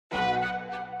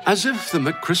As if the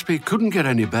McCrispy couldn't get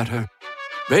any better,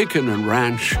 Bacon and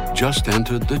Ranch just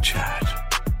entered the chat.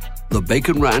 The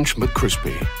Bacon Ranch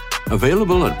McCrispy,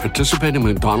 available at participating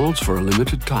McDonald's for a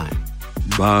limited time.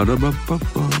 Ba-da-ba-ba-ba.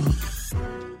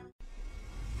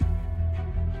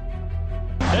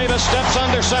 Davis steps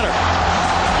under center.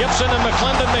 Gibson and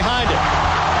McClendon behind him.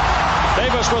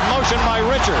 Davis with motion by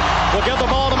Richard. Will give the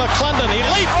ball to McClendon. He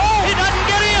leaps. Oh, he doesn't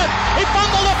get in. He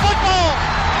fumbled the football.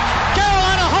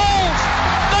 Carolina holds.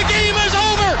 The game is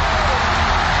over.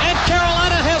 And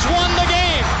Carolina has won the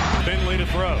game. Finley to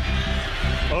throw.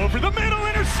 Over the middle,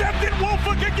 intercepted.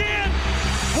 Wolford again.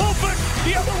 Wolford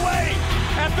the other way.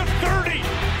 At the 30,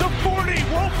 the 40.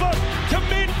 Wolford to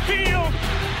midfield.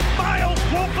 Miles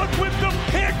Wolford with the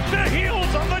pick. The heels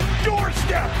on the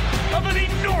doorstep of an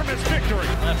enormous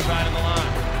victory. Left side of the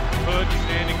line. Hood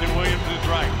standing to Williams'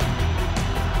 right.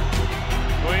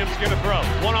 Williams gonna throw.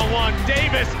 One-on-one.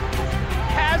 Davis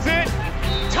has it.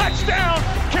 Touchdown.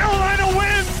 Carolina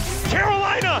wins.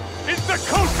 Carolina is the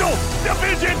Coastal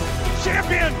Division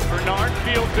champion. Bernard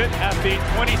fields it at the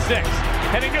 26.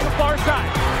 Heading to the far side.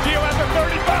 Gio at the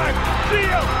 35.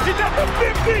 Gio, he's at the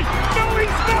 50. No,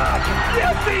 he's not.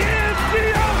 Yes, he is.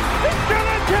 Gio is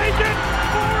gonna take it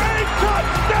for a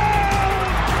touchdown.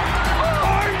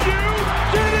 Are you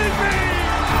kidding me?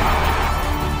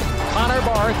 Connor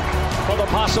Barth for the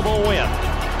possible win.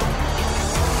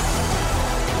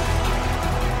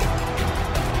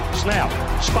 Snap,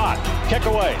 spot, kick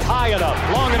away, high enough,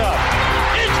 long enough.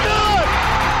 It's good!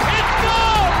 It's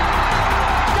good!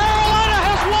 Carolina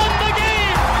has won the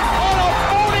game on a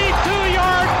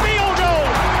 42-yard field goal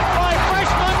by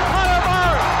freshman Connor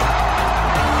Barth.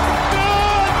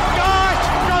 Good gosh,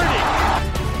 dirty.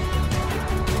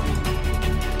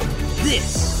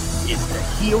 This is the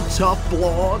Heel Tough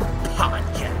Blog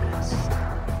Podcast.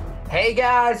 Hey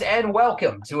guys, and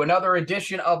welcome to another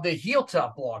edition of the Heel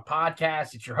Tough Blog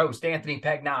Podcast. It's your host, Anthony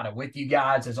Pagnotta, with you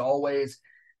guys as always.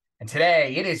 And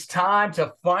today it is time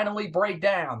to finally break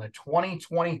down the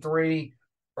 2023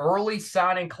 early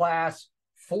signing class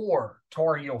for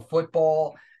Tar Heel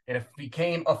football. It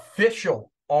became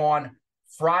official on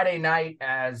Friday night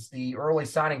as the early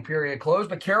signing period closed,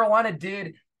 but Carolina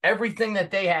did everything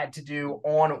that they had to do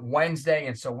on Wednesday.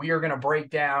 And so we are going to break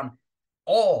down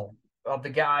all of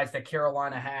the guys that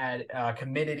Carolina had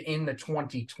committed in the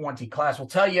 2020 class. We'll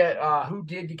tell you who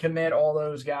did commit, all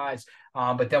those guys,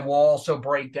 but then we'll also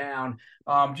break down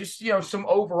just, some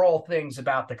overall things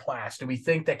about the class. Do we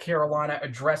think that Carolina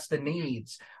addressed the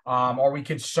needs? Are we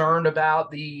concerned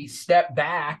about the step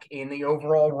back in the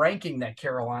overall ranking that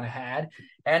Carolina had?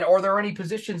 And are there any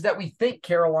positions that we think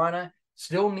Carolina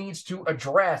still needs to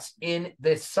address in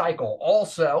this cycle?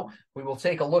 Also, we will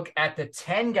take a look at the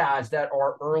 10 guys that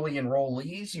are early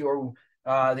enrollees.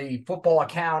 The football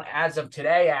account as of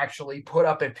today actually put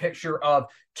up a picture of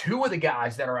 2 of the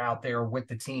guys that are out there with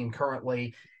the team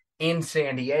currently in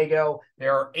San Diego.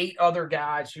 There are 8 other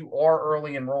guys who are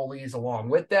early enrollees along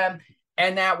with them,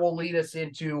 and that will lead us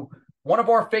into one of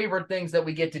our favorite things that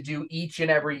we get to do each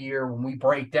and every year when we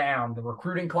break down the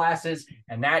recruiting classes,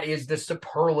 and that is the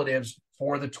superlatives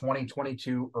for the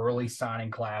 2022 early signing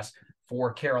class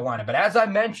for Carolina. But as I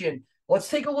mentioned, let's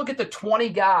take a look at the 20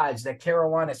 guys that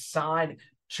Carolina signed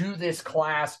to this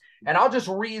class, and I'll just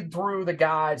read through the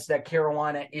guys that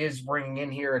Carolina is bringing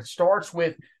in here. It starts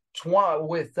with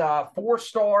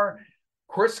 4-star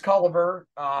Chris Culliver.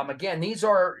 Again, these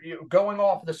are going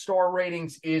off the star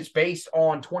ratings is based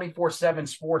on 24/7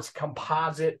 Sports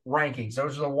composite rankings.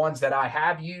 Those are the ones that I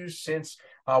have used since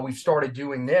we've started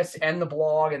doing this and the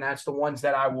blog, and that's the ones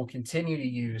that I will continue to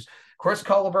use. Chris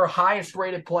Culliver, highest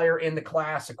rated player in the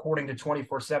class according to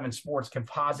 24/7 Sports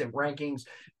composite rankings,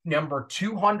 number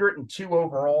 202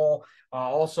 overall,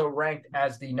 also ranked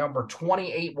as the number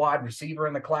 28 wide receiver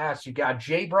in the class. You got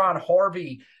Jabron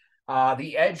Harvey,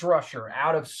 the edge rusher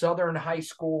out of Southern High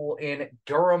School in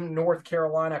Durham, North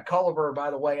Carolina. Culliver, by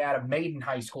the way, out of Maiden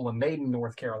High School in Maiden,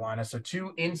 North Carolina. So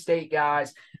 2 in-state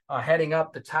guys heading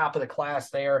up the top of the class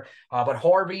there. But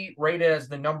Harvey rated as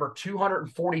the number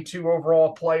 242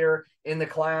 overall player in the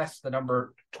class, the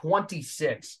number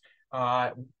 26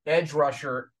 edge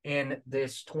rusher in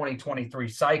this 2023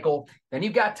 cycle. Then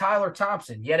you've got Tyler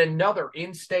Thompson, yet another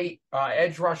in-state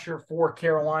edge rusher for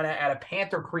Carolina at a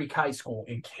Panther Creek High School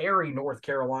in Cary, North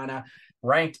Carolina,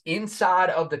 ranked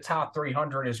inside of the top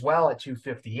 300 as well at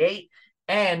 258,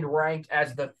 and ranked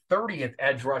as the 30th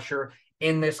edge rusher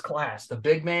in this class. The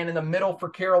big man in the middle for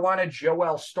Carolina,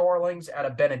 Joel Starlings at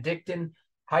a Benedictine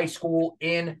High School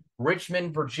in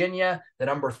Richmond, Virginia, the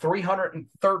number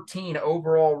 313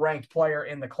 overall ranked player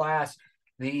in the class.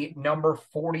 the number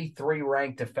 43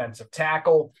 ranked defensive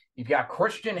tackle. You've got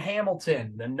Christian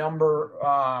Hamilton, the number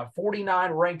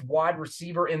 49 ranked wide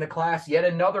receiver in the class. Yet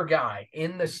another guy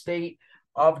in the state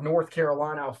of North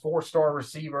Carolina, a 4-star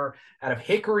receiver out of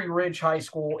Hickory Ridge High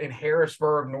School in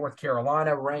Harrisburg, North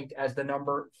Carolina, ranked as the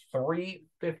number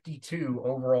 352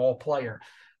 overall player.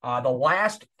 The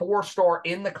last 4-star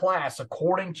in the class,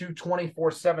 according to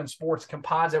 24/7 Sports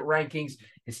composite rankings,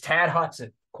 is Tad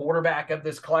Hudson, quarterback of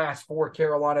this class for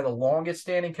Carolina, the longest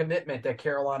standing commitment that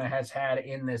Carolina has had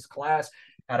in this class,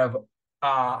 out of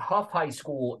Huff High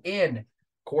School in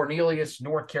Cornelius,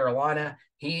 North Carolina.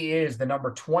 He is the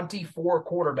number 24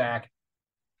 quarterback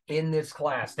in this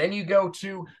class. Then you go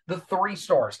to the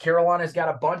 3-stars. Carolina's got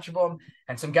a bunch of them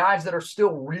and some guys that are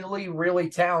still really, really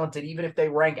talented, even if they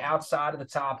rank outside of the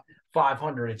top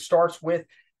 500. It starts with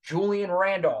Julian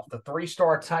Randolph, the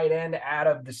 3-star tight end out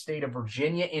of the state of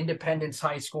Virginia, Independence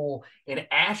High School in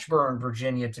Ashburn,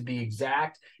 Virginia, to be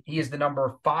exact. He is the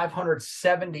number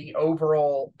 570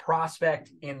 overall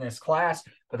prospect in this class,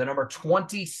 but the number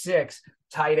 26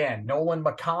 tight end. Nolan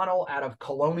McConnell out of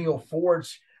Colonial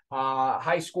Forge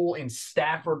High School in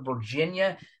Stafford,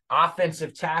 Virginia,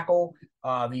 offensive tackle,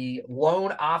 the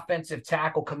lone offensive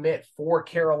tackle commit for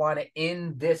Carolina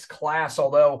in this class,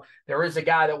 although there is a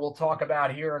guy that we'll talk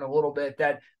about here in a little bit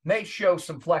that may show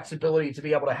some flexibility to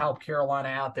be able to help Carolina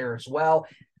out there as well.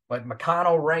 But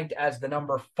McConnell ranked as the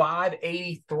number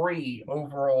 583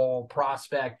 overall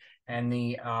prospect and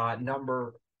the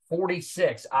number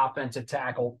 46 offensive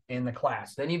tackle in the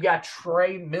class. Then you've got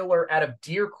Trey Miller out of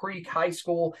Deer Creek High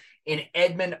School in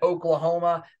Edmond,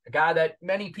 Oklahoma, a guy that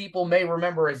many people may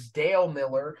remember as Dale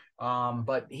Miller,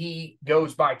 but he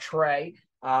goes by Trey.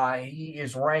 He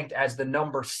is ranked as the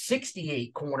number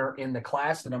 68 corner in the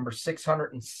class, the number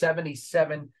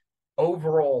 677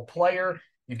 overall player.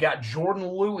 You've got Jordan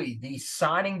Louis, the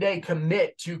signing day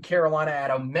commit to Carolina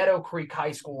at Meadow Creek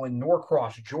High School in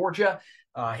Norcross, Georgia.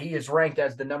 He is ranked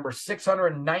as the number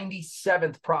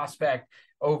 697th prospect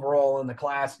overall in the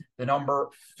class, the number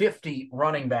 50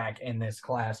 running back in this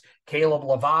class. Caleb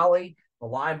Lavallee, the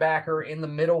linebacker in the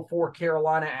middle for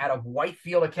Carolina out of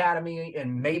Whitefield Academy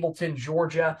in Mableton,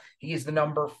 Georgia. He is the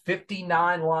number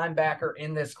 59 linebacker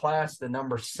in this class, the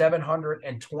number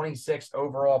 726th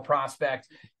overall prospect.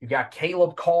 You've got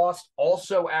Caleb Cost,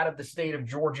 also out of the state of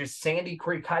Georgia, Sandy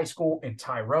Creek High School in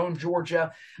Tyrone,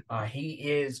 Georgia. He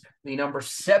is the number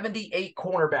 78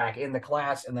 cornerback in the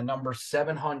class and the number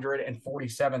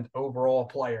 747th overall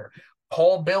player.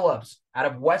 Paul Billups out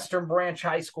of Western Branch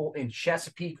High School in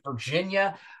Chesapeake,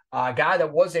 Virginia, a guy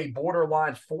that was a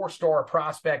borderline 4-star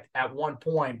prospect at one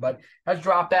point, but has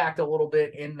dropped back a little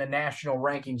bit in the national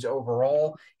rankings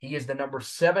overall. He is the number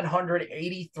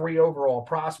 783 overall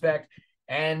prospect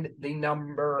and the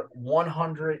number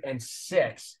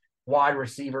 106 wide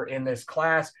receiver in this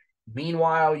class.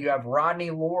 Meanwhile, you have Rodney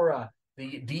Laura,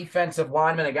 the defensive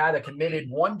lineman, a guy that committed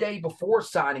one day before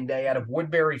signing day out of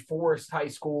Woodbury Forest High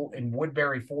School in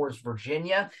Woodbury Forest,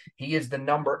 Virginia. He is the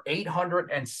number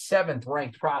 807th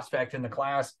ranked prospect in the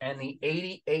class and the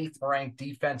 88th ranked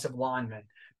defensive lineman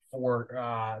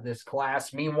for this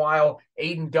class. Meanwhile,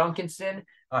 Aiden Duncanson,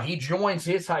 he joins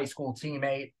his high school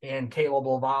teammate in Caleb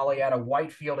Lavallee out of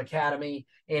Whitefield Academy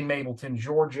in Mableton,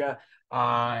 Georgia.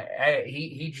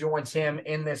 He joins him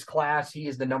in this class. He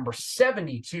is the number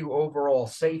 72 overall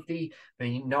safety,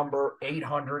 the number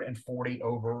 840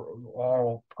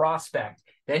 overall prospect.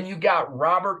 Then you got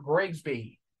Robert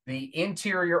Grigsby, the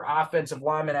interior offensive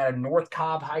lineman out of North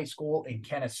Cobb High School in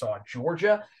Kennesaw,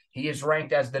 Georgia. He is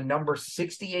ranked as the number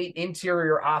 68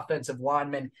 interior offensive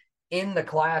lineman in the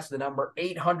class, the number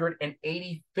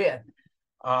 885th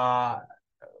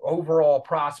overall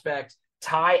prospect.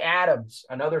 Ty Adams,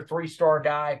 another 3-star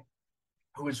guy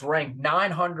who is ranked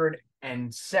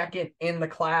 902nd in the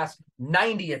class,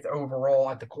 90th overall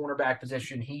at the cornerback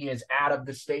position. He is out of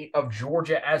the state of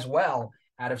Georgia as well,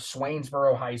 out of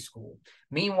Swainsboro High School.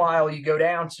 Meanwhile, you go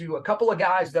down to a couple of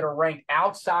guys that are ranked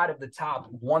outside of the top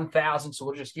 1,000, so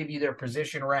we'll just give you their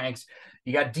position ranks.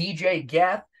 You got DJ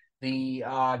Geth, the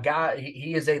guy,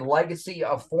 he is a legacy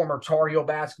of former Tar Heel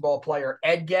basketball player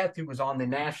Ed Geth, who was on the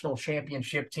national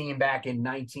championship team back in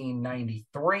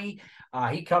 1993.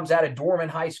 He comes out of Dorman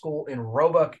High School in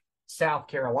Roebuck, South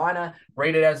Carolina,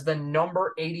 rated as the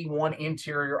number 81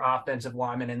 interior offensive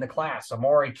lineman in the class.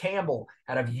 Amari Campbell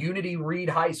out of Unity Reed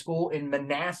High School in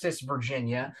Manassas,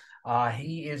 Virginia.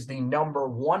 He is the number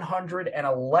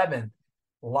 111th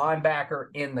linebacker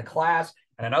in the class.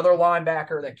 And another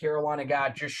linebacker that Carolina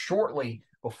got just shortly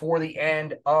before the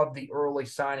end of the early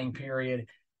signing period,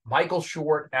 Michael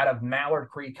Short out of Mallard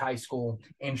Creek High School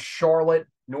in Charlotte,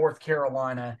 North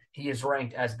Carolina. He is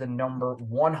ranked as the number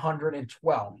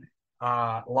 112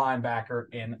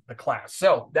 linebacker in the class.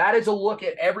 So that is a look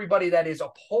at everybody that is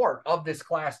a part of this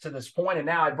class to this point. And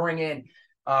now I bring in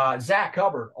Zach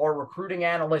Hubbard, our recruiting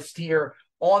analyst here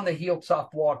on the Heel Tough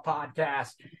Blog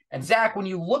podcast. And Zach, when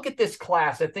you look at this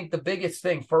class, I think the biggest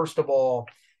thing, first of all,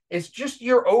 is just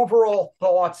your overall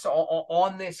thoughts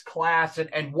on this class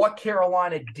and what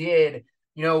Carolina did,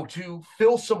 to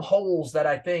fill some holes that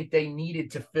I think they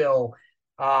needed to fill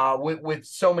with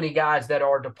so many guys that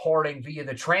are departing via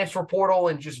the transfer portal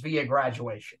and just via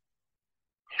graduation.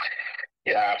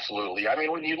 Yeah, absolutely. I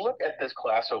mean, when you look at this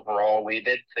class overall, we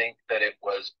did think that it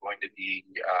was going to be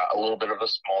a little bit of a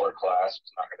smaller class.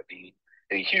 It's not going to be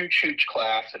a huge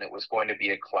class, and it was going to be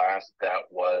a class that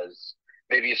was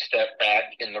maybe a step back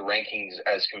in the rankings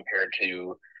as compared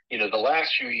to, the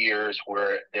last few years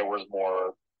where there was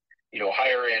more,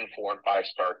 higher end 4- and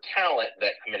 5-star talent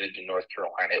that committed to North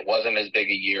Carolina. It wasn't as big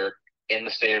a year in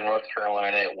the state of North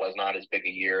Carolina. It was not as big a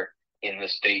year in the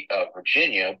state of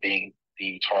Virginia, being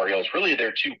the Tar Heels, really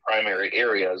their two primary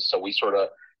areas. So we sort of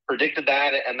predicted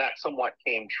that, and that somewhat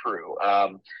came true.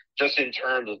 Just in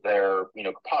terms of their,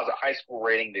 composite high school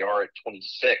rating, they are at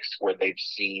 26, where they've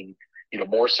seen,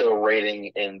 more so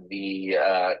rating in the,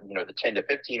 the 10 to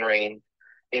 15 range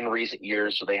in recent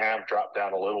years. So they have dropped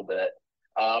down a little bit.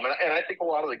 And I think a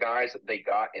lot of the guys that they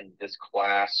got in this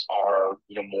class are,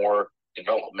 more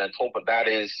developmental, but that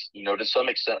is, to some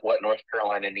extent what North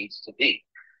Carolina needs to be.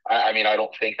 I mean, I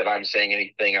don't think that I'm saying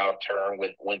anything out of turn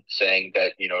with saying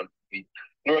that, the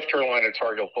North Carolina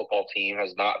Tar Heel football team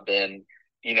has not been,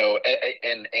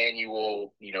 an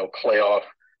annual, playoff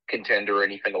contender or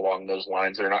anything along those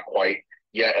lines. They're not quite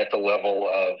yet at the level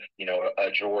of,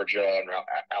 Georgia and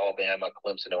Alabama,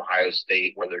 Clemson, Ohio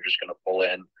State, where they're just going to pull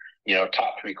in,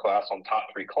 top 3 class on top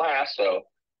 3 class. So,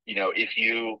 if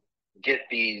you get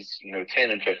these,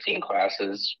 10 and 15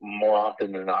 classes, more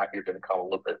often than not, you're going to come a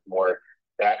little bit more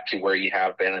back to where you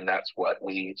have been. And that's what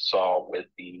we saw with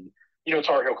the,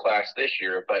 Tar Heel class this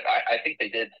year. But I think they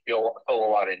did fill a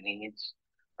lot of needs.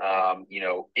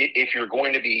 If you're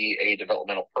going to be a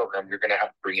developmental program, you're going to have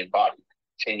to bring in body,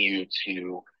 continue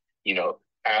to,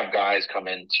 have guys come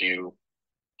in to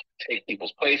take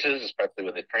people's places, especially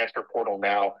with the transfer portal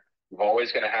now. You're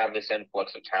always going to have this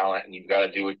influx of talent, and you've got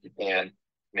to do what you can to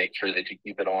make sure that you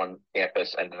keep it on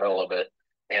campus and develop it,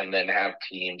 and then have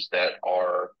teams that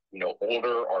are,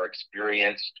 older, are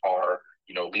experienced, are,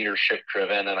 leadership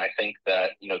driven. And I think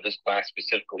that, this class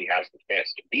specifically has the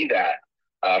chance to be that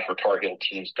for Tar Heel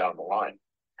teams down the line.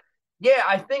 Yeah,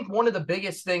 I think one of the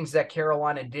biggest things that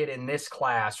Carolina did in this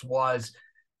class was,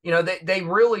 they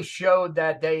really showed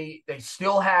that they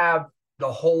still have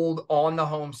the hold on the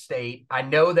home state. I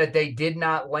know that they did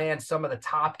not land some of the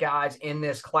top guys in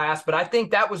this class, but I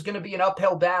think that was going to be an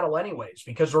uphill battle anyways,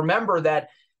 because remember that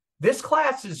this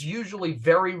class is usually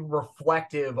very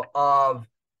reflective of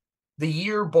the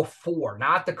year before,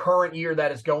 not the current year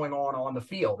that is going on the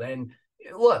field. And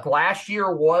look, last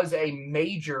year was a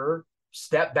major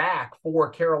step back for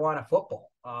Carolina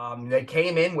football. They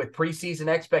came in with preseason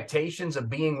expectations of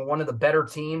being one of the better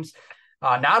teams,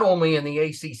 not only in the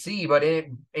ACC, but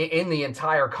in the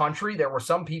entire country. There were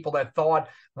some people that thought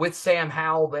with Sam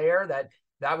Howell there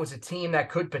that was a team that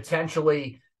could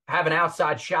potentially have an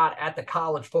outside shot at the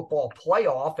college football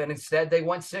playoff, and instead they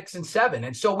went 6-7.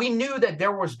 And so we knew that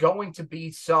there was going to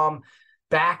be some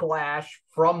backlash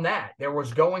from that. There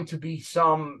was going to be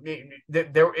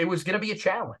it was going to be a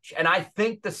challenge. And I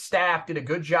think the staff did a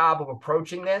good job of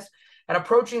approaching this and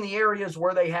approaching the areas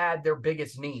where they had their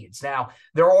biggest needs. Now,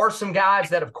 there are some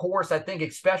guys that, of course, I think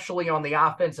especially on the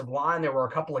offensive line, there were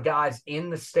a couple of guys in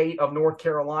the state of North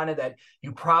Carolina that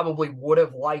you probably would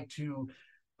have liked to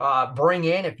bring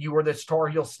in if you were this Tar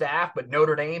Heel staff, but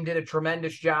Notre Dame did a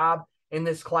tremendous job in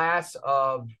this class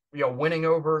of, winning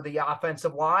over the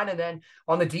offensive line. And then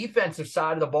on the defensive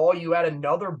side of the ball, you had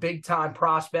another big time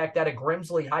prospect out of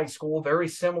Grimsley High School, very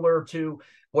similar to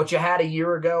what you had a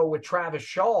year ago with Travis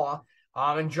Shaw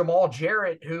and Jamal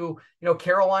Jarrett, who,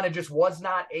 Carolina just was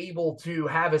not able to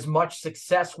have as much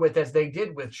success with as they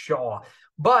did with Shaw.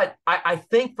 But I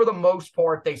think for the most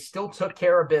part, they still took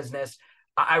care of business.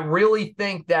 I really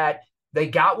think that they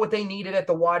got what they needed at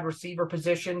the wide receiver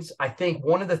positions. I think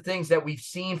one of the things that we've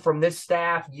seen from this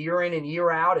staff year in and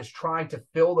year out is trying to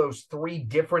fill those 3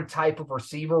 different type of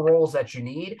receiver roles that you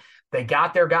need. They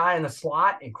got their guy in the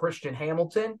slot in Christian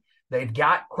Hamilton. They've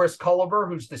got Chris Culliver,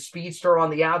 who's the speedster on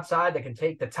the outside that can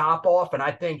take the top off. And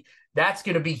I think that's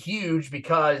going to be huge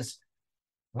because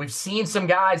we've seen some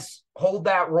guys hold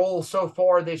that role so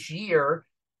far this year.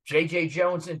 J.J.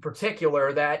 Jones in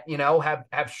particular that,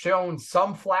 have shown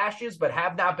some flashes, but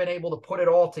have not been able to put it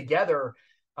all together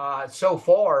so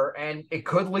far, and it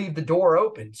could leave the door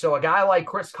open. So a guy like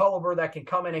Chris Culliver that can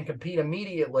come in and compete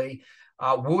immediately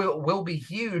will be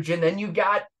huge. And then you've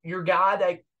got your guy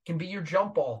that can be your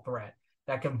jump ball threat,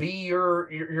 that can be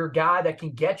your guy that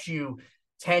can get you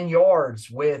 10 yards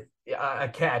with a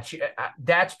catch.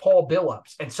 That's Paul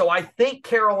Billups. And so I think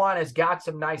Carolina's got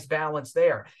some nice balance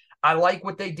there. I like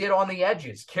what they did on the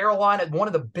edges. Carolina, one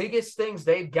of the biggest things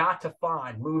they've got to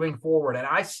find moving forward, and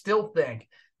I still think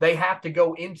they have to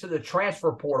go into the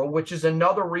transfer portal, which is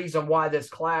another reason why this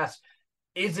class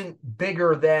isn't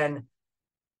bigger than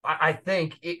I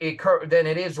think than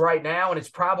it is right now, and it's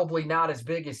probably not as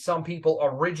big as some people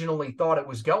originally thought it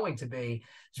was going to be.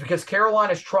 It's because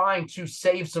Carolina's trying to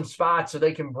save some spots so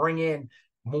they can bring in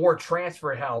more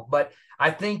transfer help. But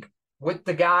I think with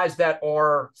the guys that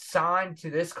are signed to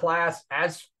this class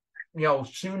as,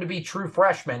 soon to be true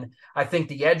freshmen, I think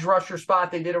the edge rusher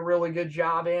spot they did a really good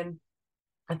job in.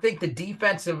 I think the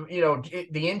defensive,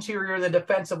 the interior of the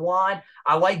defensive line,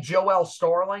 I like Joel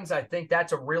Starlings. I think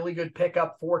that's a really good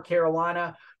pickup for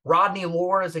Carolina. Rodney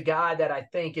Lord is a guy that I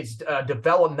think is a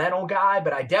developmental guy,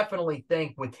 but I definitely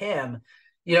think with him,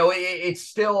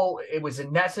 it was a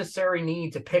necessary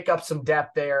need to pick up some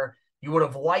depth there. You would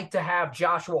have liked to have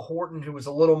Joshua Horton, who was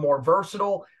a little more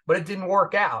versatile, but it didn't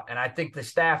work out. And I think the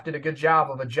staff did a good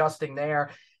job of adjusting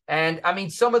there. And,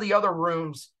 some of the other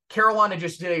rooms, Carolina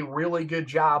just did a really good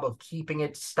job of keeping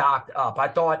it stocked up. I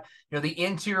thought, the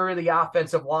interior of the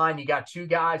offensive line, you got two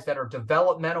guys that are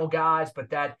developmental guys,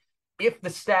 but that if the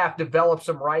staff develops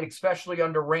them right, especially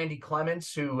under Randy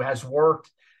Clements, who has worked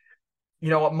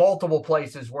at multiple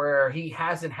places where he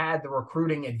hasn't had the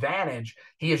recruiting advantage,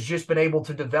 he has just been able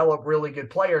to develop really good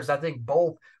players. I think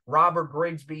both Robert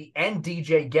Grigsby and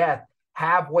DJ Geth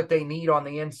have what they need on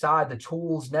the inside, the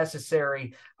tools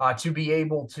necessary to be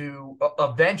able to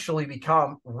eventually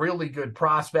become really good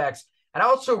prospects. And I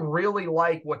also really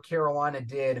like what Carolina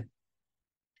did,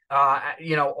 at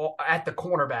the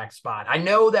cornerback spot. I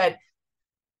know that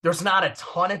there's not a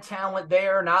ton of talent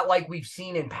there, not like we've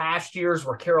seen in past years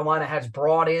where Carolina has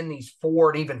brought in these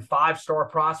 4 and even 5-star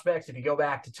prospects, if you go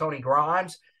back to Tony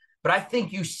Grimes. But I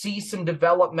think you see some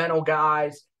developmental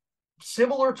guys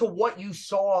similar to what you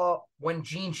saw when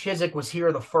Gene Chizik was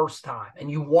here the first time.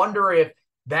 And you wonder if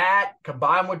that,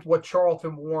 combined with what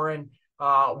Charlton Warren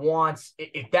wants,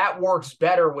 if that works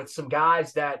better with some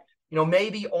guys that,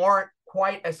 maybe aren't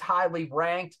quite as highly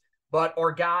ranked, but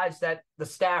are guys that the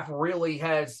staff really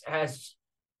has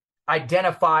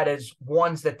identified as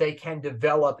ones that they can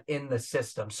develop in the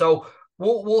system. So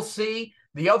we'll see.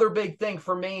 The other big thing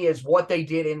for me is what they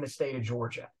did in the state of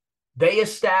Georgia. They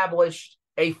established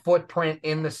a footprint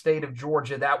in the state of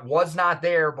Georgia that was not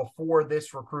there before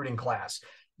this recruiting class.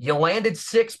 You landed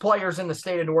 6 players in the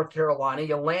state of North Carolina.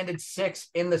 You landed 6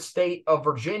 in the state of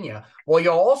Virginia. Well,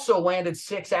 you also landed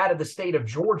 6 out of the state of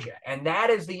Georgia. And that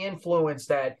is the influence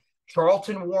that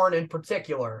Charlton Warren in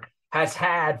particular has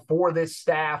had for this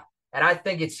staff. And I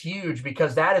think it's huge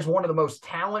because that is one of the most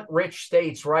talent-rich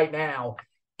states right now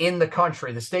in the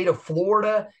country. The state of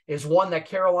Florida is one that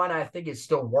Carolina, I think, is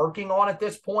still working on at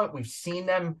this point. We've seen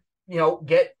them,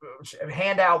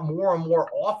 hand out more and more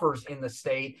offers in the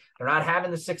state. They're not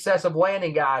having the success of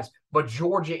landing guys, but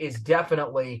Georgia is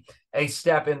definitely a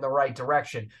step in the right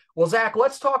direction. Well, Zach,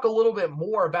 let's talk a little bit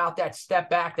more about that step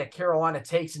back that Carolina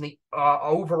takes in the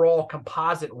overall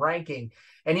composite ranking.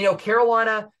 And,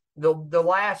 Carolina, the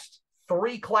last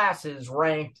 3 classes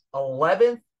ranked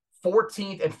 11th,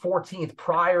 14th, and 14th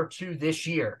prior to this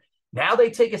year. Now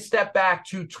they take a step back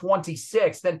to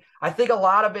 26th. And I think a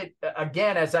lot of it,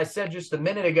 again, as I said just a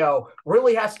minute ago,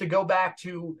 really has to go back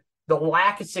to the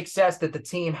lack of success that the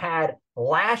team had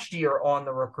last year on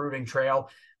the recruiting trail.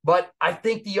 But I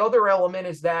think the other element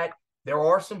is that there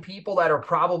are some people that are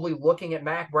probably looking at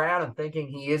Mack Brown and thinking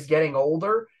he is getting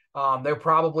older. They're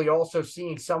probably also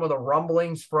seeing some of the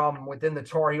rumblings from within the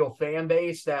Tar Heel fan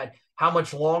base that how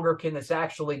much longer can this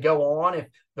actually go on if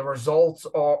the results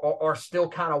are still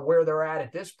kind of where they're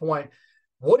at this point.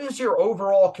 What is your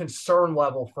overall concern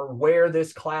level for where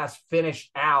this class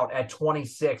finished out at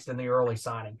 26th in the early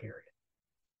signing period?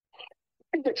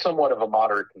 I think it's somewhat of a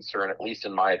moderate concern, at least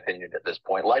in my opinion at this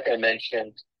point. Like I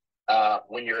mentioned,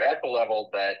 when you're at the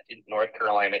level that North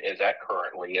Carolina is at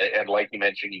currently, and like you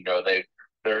mentioned,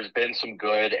 there's been some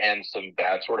good and some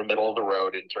bad sort of middle of the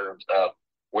road in terms of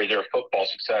where their football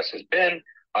success has been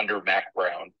under Mack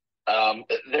Brown.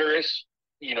 There is,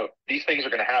 these things are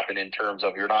going to happen in terms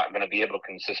of you're not going to be able to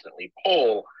consistently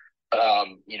pull,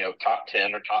 top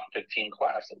 10 or top 15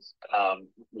 classes.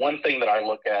 One thing that I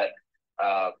look at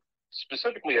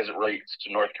specifically as it relates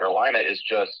to North Carolina, is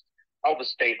just how the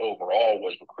state overall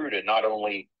was recruited, not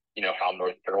only, how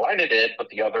North Carolina did, but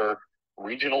the other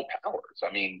regional powers.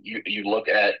 I mean, you look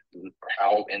at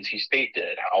how NC State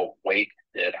did, how Wake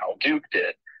did, how Duke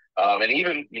did, and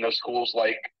even, schools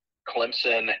like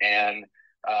Clemson and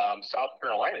South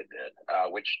Carolina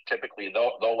did, which typically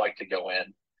they'll like to go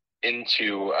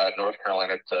into North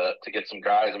Carolina to get some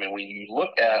guys. I mean, when you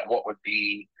look at what would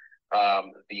be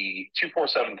the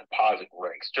 247 composite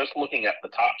ranks, just looking at the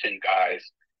top 10 guys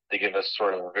to give us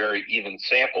sort of a very even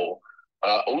sample,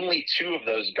 only 2 of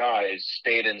those guys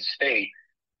stayed in state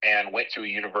and went to a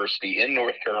university in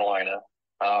North Carolina,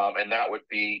 and that would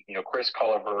be, Chris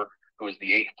Culliver, who is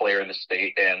the 8th player in the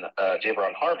state, and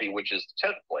Javon Harvey, which is the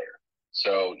 10th player.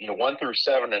 So, 1 through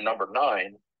 7 and number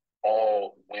 9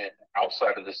 all went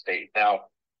outside of the state. Now,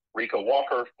 Rico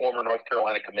Walker, former North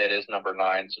Carolina commit, is number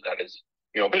 9, so that is,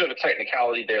 a bit of a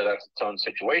technicality there. That's its own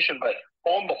situation. But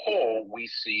on the whole, we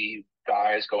see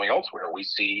guys going elsewhere. We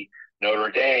see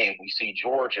Notre Dame, we see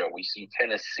Georgia, we see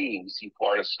Tennessee, we see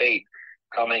Florida State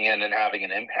coming in and having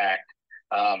an impact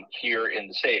here in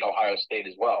the state, Ohio State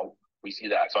as well. We see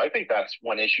that. So I think that's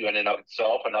one issue in and of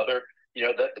itself. Another,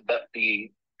 that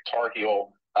the Tar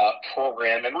Heel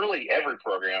program, and really every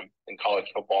program in college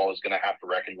football, is going to have to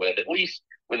reckon with, at least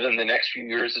within the next few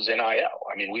years, is NIL.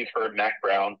 I mean, we've heard Mack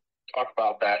Brown talk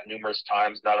about that numerous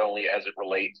times, not only as it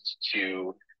relates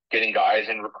to getting guys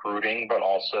in recruiting, but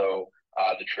also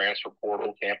the transfer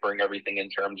portal, tampering everything in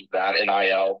terms of that.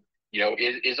 NIL,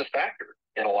 is a factor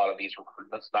in a lot of these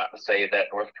recruitments. Not to say that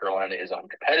North Carolina is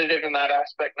uncompetitive in that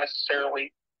aspect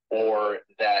necessarily, or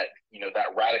that, that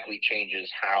radically changes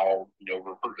how,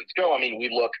 recruitments go. I mean, we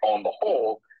look on the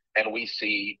whole and we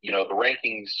see, the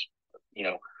rankings,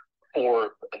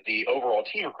 for the overall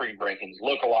team recruiting rankings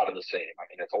look a lot of the same. I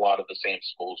mean, it's a lot of the same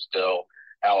schools still: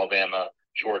 Alabama,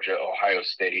 Georgia, Ohio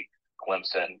State,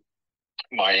 Clemson,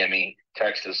 Miami,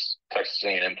 Texas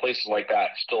A&M, places like that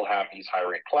still have these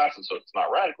high-ranked classes. So it's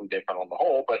not radically different on the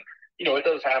whole, but, it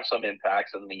does have some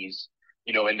impacts in these,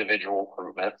 individual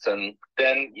recruitments. And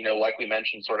then, like we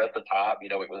mentioned sort of at the top,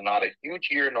 it was not a huge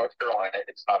year in North Carolina.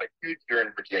 It's not a huge year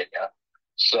in Virginia.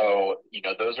 So,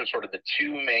 those are sort of the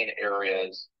 2 main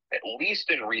areas, at least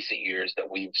in recent years, that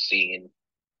we've seen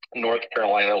North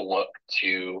Carolina look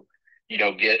to,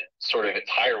 get sort of its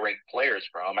higher ranked players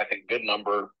from. I think a good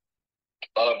number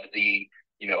of the,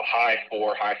 high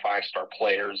 4, high 5-star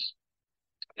players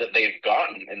that they've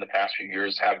gotten in the past few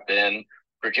years have been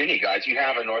Virginia guys. You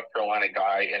have a North Carolina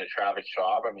guy in a Travis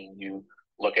Schaub. I mean, you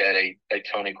look at a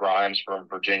Tony Grimes from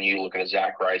Virginia, you look at a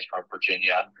Zach Rice from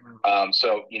Virginia.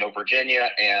 So, Virginia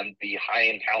and the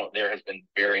high-end talent there has been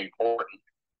very important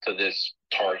to this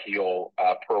Tar Heel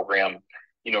program,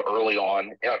 early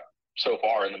on, so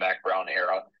far in the Mack Brown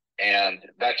era. And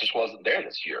that just wasn't there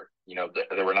this year.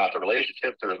 There were not the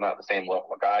relationships. There was not the same level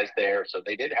of guys there. So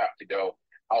they did have to go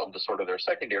out into sort of their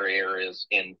secondary areas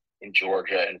in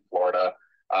Georgia and Florida,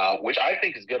 which I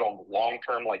think is good on the long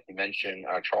term. Like you mentioned,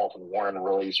 Charlton Warren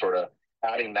really sort of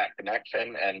adding that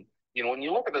connection. And, when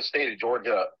you look at the state of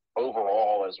Georgia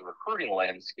overall as a recruiting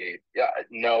landscape,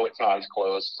 no, it's not as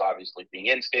close as obviously being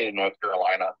in state of North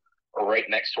Carolina or right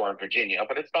next door in Virginia,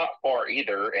 but it's not far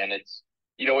either. And it's,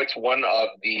 it's one of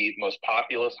the most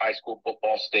populous high school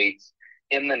football states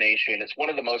in the nation. It's one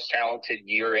of the most talented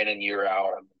year in and year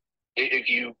out. If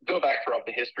you go back throughout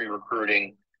the history of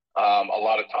recruiting, a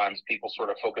lot of times people sort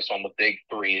of focus on the big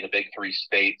three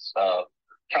states of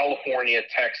California,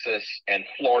 Texas, and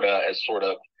Florida as sort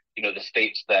of, the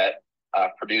states that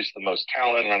produce the most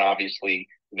talent. And obviously,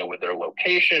 with their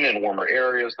location in warmer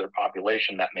areas, their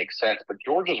population, that makes sense. But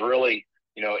Georgia's really,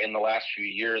 in the last few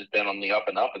years been on the up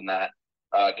and up in that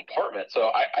department.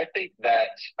 So I think that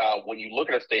when you look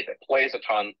at a state that plays a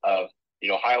ton of,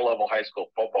 high-level high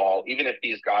school football, even if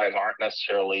these guys aren't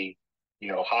necessarily,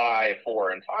 high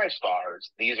 4 and 5 stars,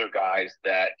 these are guys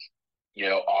that,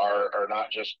 are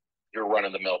not just your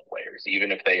run-of-the-mill players,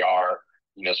 even if they are,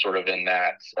 sort of in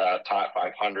that top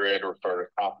 500 or sort of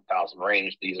top 1,000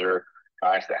 range. These are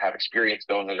guys that have experience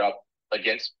going up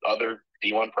against other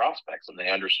D1 prospects, and they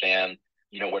understand,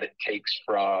 what it takes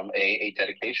from a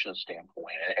dedication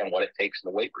standpoint and what it takes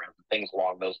in the weight room, things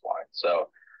along those lines. So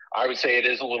I would say it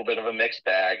is a little bit of a mixed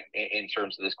bag in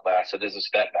terms of this class. It is a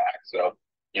step back. So,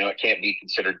 it can't be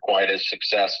considered quite as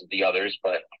success as the others,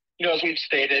 but, as we've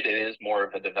stated, it is more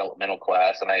of a developmental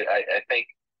class. And I think,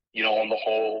 on the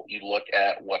whole, you look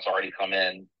at what's already come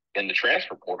in the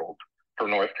transfer portal for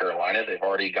North Carolina. They've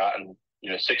already gotten,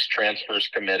 6 transfers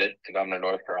committed to come to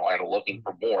North Carolina, looking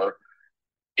for more.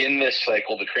 In this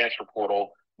cycle, the transfer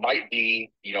portal might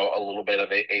be, a little bit of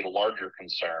a larger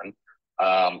concern.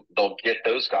 They'll get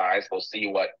those guys. They'll see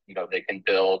what they can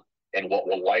build and what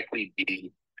will likely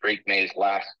be Drake Maye's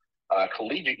last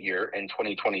collegiate year in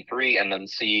 2023, and then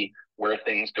see where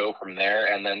things go from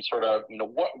there. And then sort of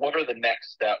what are the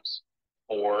next steps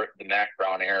for the Mack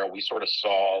Brown era? We sort of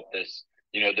saw this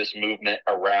this movement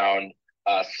around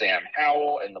Sam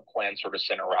Howell and the plan sort of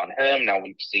centered around him. Now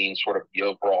we've seen sort of the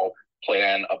overall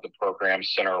plan of the program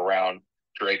center around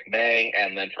Drake Maye,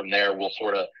 and then from there we'll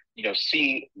sort of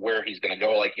see where he's going to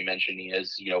go. Like you mentioned, he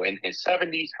is in his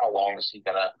 70s. How long is he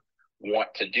going to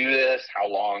want to do this? How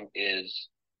long is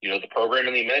the program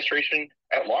and the administration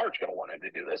at large going to want him to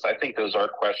do this? I think those are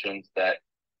questions that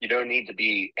need to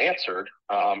be answered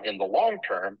in the long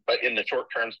term, but in the short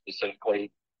term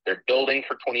specifically, they're building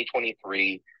for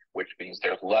 2023, which means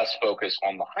there's less focus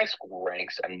on the high school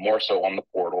ranks and more so on the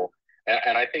portal.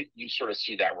 And I think you sort of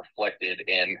see that reflected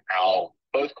in how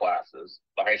both classes,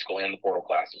 the high school and the portal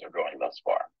classes, are going thus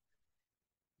far.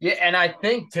 Yeah, and I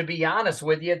think, to be honest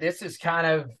with you, this is kind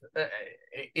of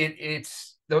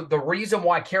it's the reason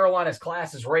why Carolina's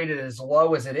class is rated as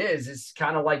low as it is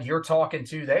kind of like you're talking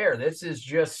to there. This is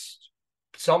just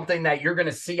something that you're going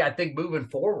to see, I think, moving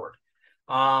forward.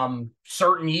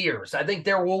 Certain years. I think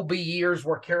there will be years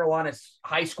where Carolina's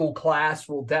high school class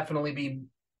will definitely be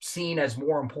seen as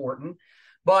more important.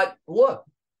 But look,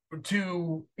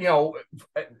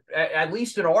 at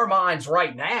least in our minds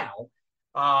right now,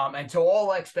 and to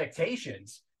all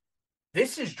expectations,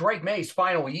 this is Drake Maye's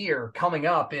final year coming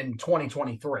up in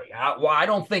 2023. I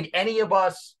don't think any of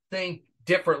us think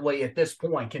differently at this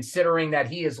point, considering that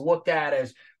he is looked at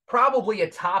as probably a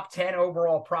top 10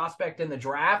 overall prospect in the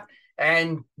draft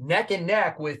and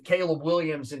neck with Caleb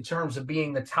Williams in terms of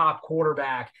being the top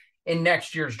quarterback in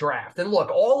next year's draft. And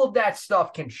look, all of that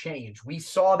stuff can change. We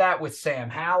saw that with Sam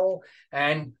Howell,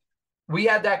 and we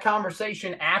had that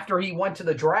conversation after he went to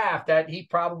the draft that he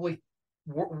probably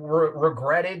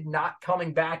regretted not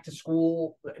coming back to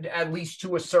school, at least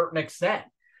to a certain extent.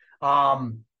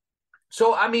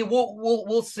 So I mean,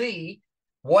 we'll see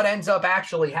what ends up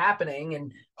actually happening,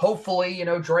 and hopefully,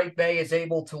 Drake Maye is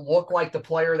able to look like the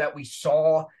player that we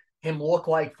saw him look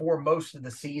like for most of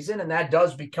the season, and that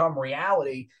does become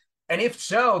reality. And if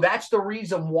so, that's the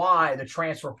reason why the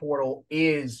transfer portal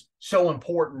is so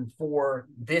important for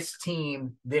this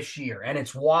team this year. And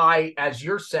it's why, as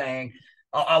you're saying,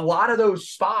 a lot of those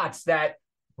spots that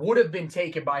would have been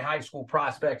taken by high school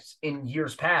prospects in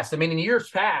years past. I mean, in years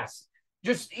past,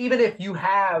 just even if you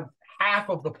have half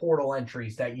of the portal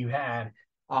entries that you had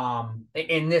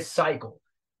in this cycle,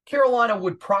 Carolina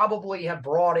would probably have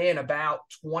brought in about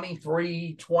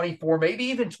 23, 24, maybe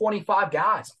even 25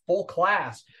 guys, full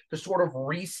class, to sort of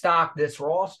restock this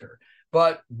roster.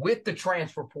 But with the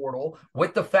transfer portal,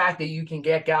 with the fact that you can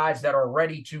get guys that are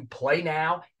ready to play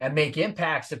now and make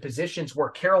impacts at positions where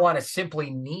Carolina simply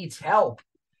needs help,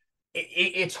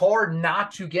 it's hard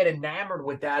not to get enamored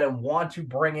with that and want to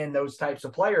bring in those types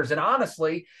of players. And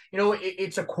honestly,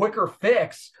 it's a quicker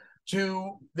fix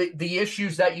to the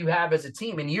issues that you have as a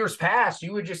team. In years past,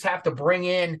 you would just have to bring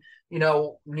in,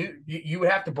 you would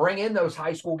have to bring in those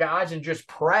high school guys and just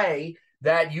pray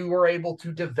that you were able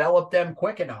to develop them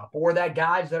quick enough, or that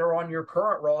guys that are on your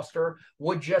current roster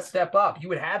would just step up. You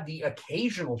would have the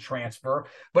occasional transfer,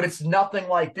 but it's nothing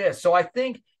like this. So I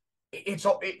think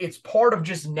it's part of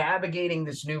just navigating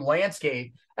this new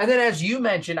landscape. And then, as you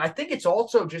mentioned, I think it's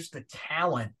also just the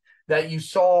talent that you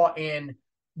saw in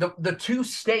the two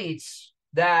states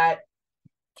that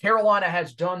Carolina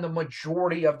has done the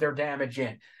majority of their damage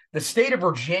in. The state of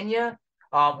Virginia,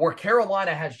 where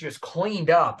Carolina has just cleaned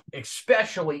up,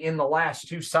 especially in the last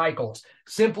two cycles,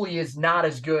 simply is not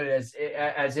as good as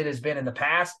it has been in the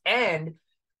past. And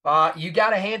you got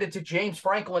to hand it to James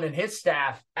Franklin and his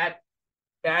staff at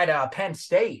Penn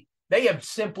State. They have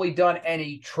simply done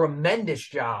a tremendous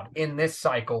job in this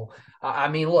cycle. I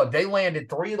mean, look, they landed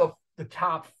 3 of the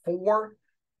top 4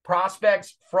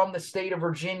 prospects from the state of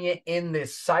Virginia in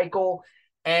this cycle,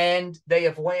 and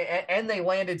they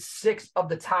landed 6 of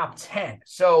the top 10.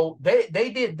 So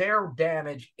they did their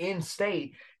damage in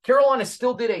state. Carolina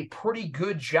still did a pretty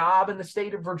good job in the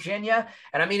state of Virginia.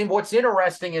 And I mean, what's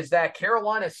interesting is that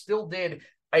Carolina still did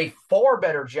a far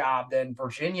better job than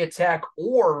Virginia Tech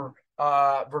or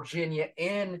Virginia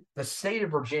in the state of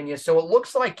Virginia. So it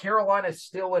looks like Carolina is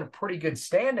still in pretty good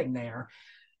standing there.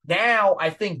 Now,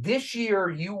 I think this year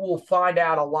you will find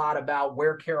out a lot about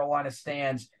where Carolina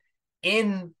stands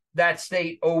in that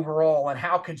state overall and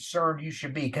how concerned you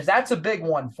should be, because that's a big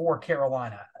one for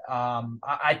Carolina.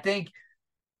 I think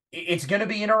it's going to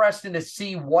be interesting to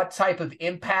see what type of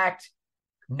impact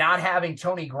not having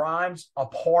Tony Grimes a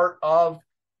part of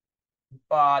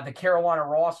the Carolina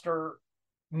roster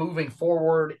moving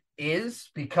forward is,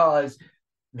 because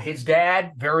his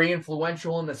dad, very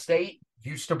influential in the state,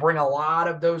 used to bring a lot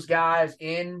of those guys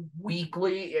in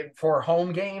weekly for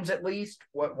home games, at least.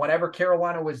 Whenever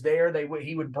Carolina was there,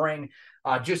 he would bring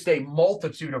just a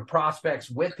multitude of prospects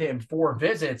with him for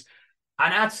visits. I'm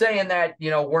not saying that,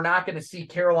 we're not going to see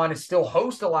Carolina still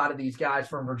host a lot of these guys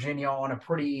from Virginia on a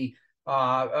pretty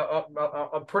often,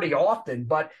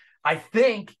 but I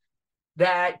think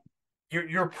that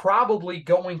you're probably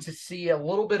going to see a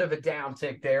little bit of a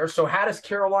downtick there. So how does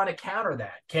Carolina counter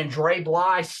that? Can Dre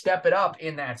Bly step it up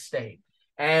in that state?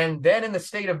 And then in the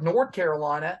state of North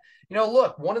Carolina,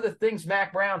 look, one of the things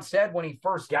Mack Brown said when he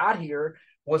first got here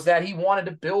was that he wanted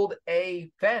to build a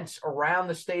fence around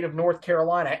the state of North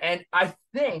Carolina. And I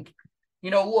think,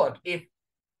 look, if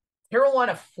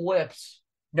Carolina flips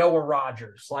Noah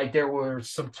Rogers, like there was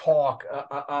some talk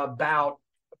about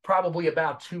probably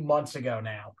about 2 months ago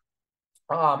now,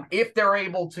 if they're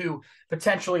able to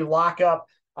potentially lock up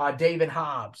David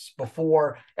Hobbs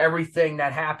before everything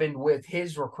that happened with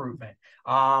his recruitment,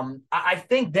 I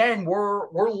think then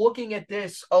we're looking at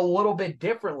this a little bit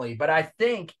differently. But I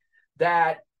think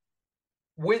that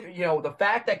with the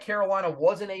fact that Carolina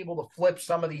wasn't able to flip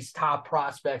some of these top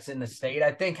prospects in the state,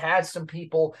 I think has some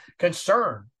people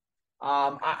concerned.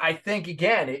 I think,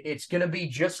 again, it's going to be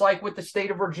just like with the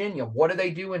state of Virginia. What do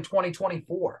they do in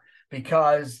 2024?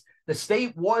 Because the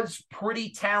state was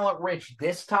pretty talent-rich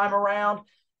this time around.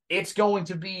 It's going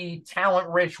to be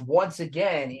talent-rich once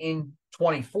again in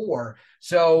 24.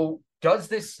 So does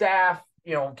this staff,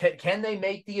 can they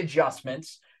make the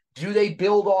adjustments? Do they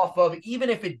build off of, even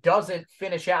if it doesn't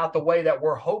finish out the way that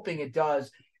we're hoping it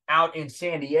does out in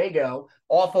San Diego,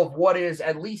 off of what is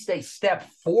at least a step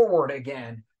forward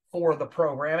again for the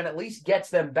program, and at least gets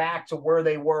them back to where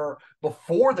they were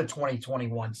before the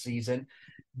 2021 season?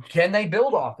 Can they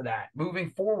build off of that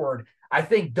moving forward? I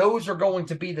think those are going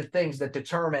to be the things that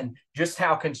determine just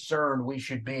how concerned we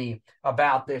should be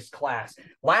about this class.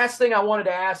 Last thing I wanted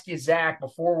to ask you, Zach,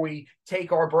 before we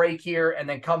take our break here and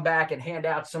then come back and hand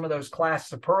out some of those class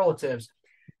superlatives,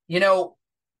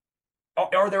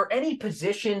 are there any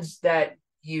positions that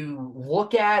you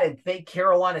look at and think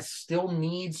Carolina still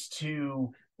needs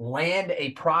to land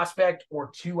a prospect or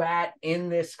two at in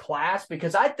this class?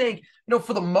 Because I think,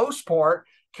 for the most part,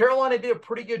 Carolina did a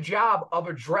pretty good job of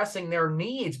addressing their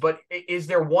needs, but is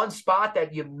there one spot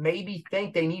that you maybe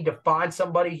think they need to find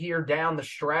somebody here down the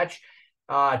stretch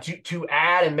to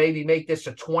add and maybe make this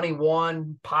a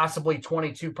 21, possibly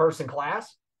 22 person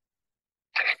class?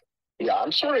 Yeah,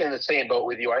 I'm sort of in the same boat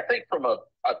with you. I think from a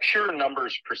pure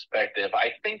numbers perspective,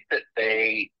 I think that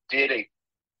they did a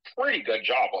pretty good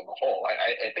job on the whole.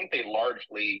 I think they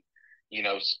largely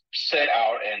set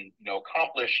out and,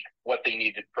 accomplished what they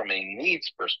needed from a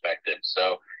needs perspective.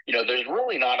 So, there's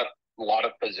really not a lot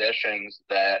of positions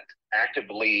that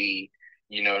actively,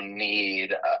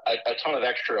 need a ton of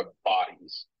extra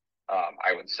bodies.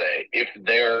 I would say if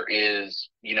there is,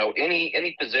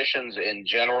 any positions in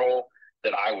general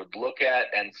that I would look at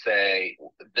and say,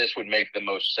 this would make the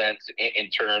most sense in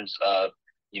terms of,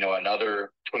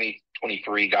 another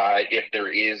 2023 guy, if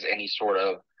there is any sort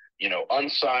of,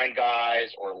 unsigned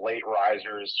guys or late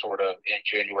risers sort of in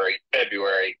January,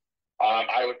 February,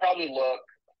 I would probably look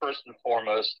first and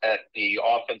foremost at the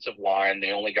offensive line.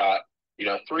 They only got,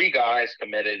 3 guys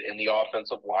committed in the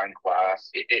offensive line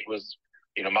class. It was,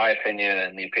 my opinion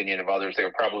and the opinion of others, they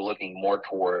were probably looking more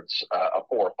towards a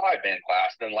 4 or 5 man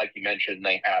class. Then, like you mentioned,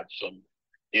 they had some,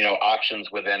 options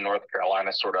within North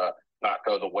Carolina sort of not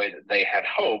go the way that they had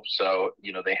hoped. So,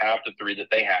 they have the 3 that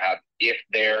they have. If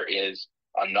there is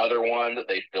another one that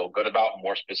they feel good about,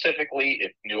 more specifically,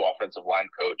 if new offensive line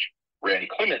coach Randy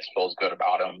Clements feels good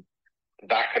about him,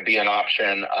 that could be an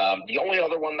option. The only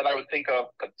other one that I would think of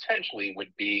potentially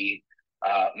would be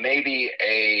maybe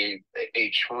a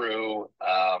true,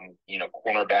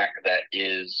 cornerback that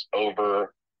is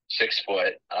over 6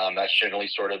 foot. That's generally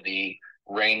sort of the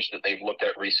range that they've looked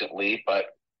at recently, but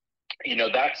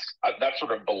that's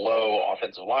sort of below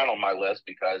offensive line on my list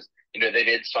because, they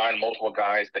did sign multiple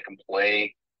guys that can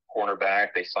play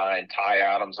cornerback. They signed Ty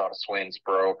Adams out of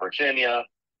Swainsboro, Virginia,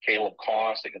 Caleb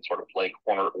Koss, that can sort of play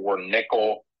corner or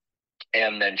nickel,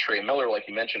 and then Trey Miller, like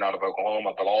you mentioned, out of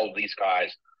Oklahoma. But all of these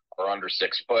guys are under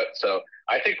 6 foot. So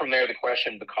I think from there, the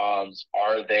question becomes,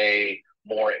 are they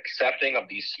more accepting of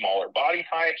these smaller body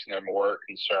types and they're more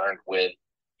concerned with,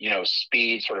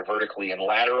 speed sort of vertically and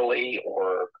laterally,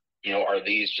 or are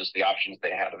these just the options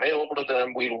they have available to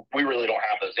them? We really don't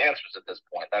have those answers at this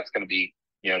point. That's going to be,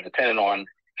 dependent on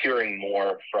hearing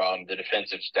more from the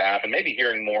defensive staff and maybe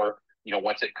hearing more,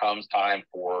 once it comes time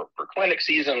for clinic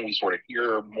season, we sort of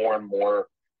hear more and more,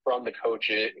 from the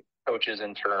coaches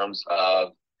in terms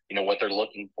of, what they're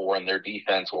looking for in their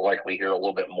defense. We'll likely hear a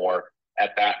little bit more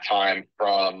at that time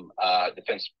from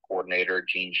defensive coordinator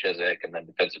Gene Chizik and then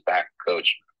defensive back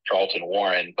coach Charlton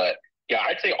Warren. But yeah,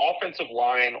 I'd say offensive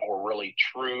line or really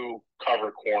true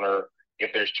cover corner.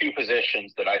 If there's two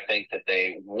positions that I think that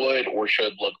they would or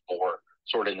should look for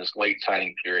sort of in this late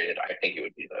signing period, I think it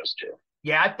would be those two.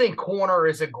 Yeah, I think corner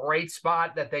is a great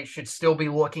spot that they should still be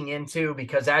looking into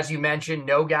because, as you mentioned,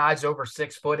 no guys over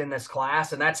 6 foot in this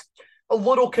class, and that's a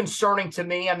little concerning to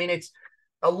me. I mean, it's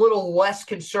a little less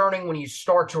concerning when you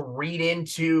start to read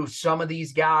into some of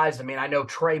these guys. I mean, I know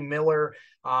Trey Miller,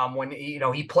 when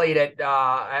he played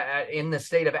at in the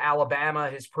state of Alabama,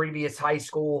 his previous high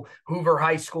school, Hoover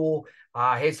High School.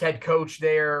 His head coach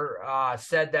there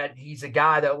said that he's a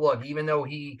guy that, look, even though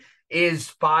he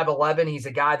is 5'11", he's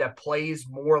a guy that plays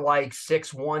more like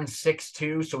 6'1",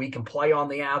 6'2", so he can play on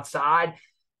the outside.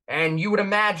 And you would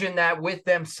imagine that with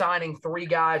them signing 3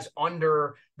 guys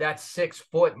under that 6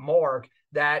 foot mark,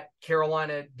 that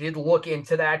Carolina did look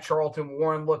into that. Charlton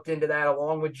Warren looked into that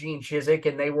along with Gene Chizik,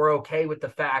 and they were okay with the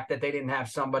fact that they didn't have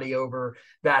somebody over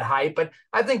that height. But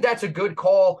I think that's a good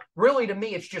call. Really, to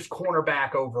me, it's just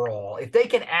cornerback overall. If they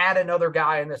can add another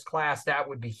guy in this class, that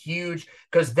would be huge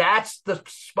because that's the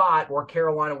spot where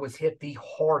Carolina was hit the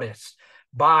hardest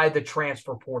by the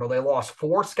transfer portal. They lost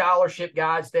 4 scholarship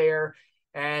guys there.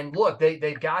 And look,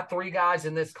 they've got 3 guys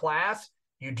in this class.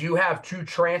 You do have 2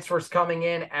 transfers coming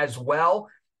in as well.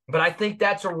 But I think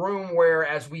that's a room where,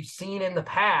 as we've seen in the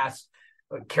past,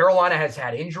 Carolina has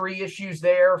had injury issues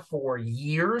there for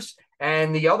years.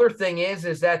 And the other thing is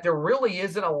that there really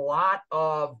isn't a lot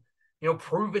of,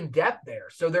 proven depth there.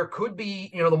 So there could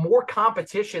be, the more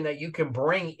competition that you can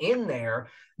bring in there,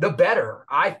 the better,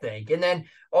 I think. And then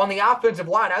on the offensive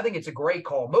line, I think it's a great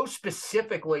call. Most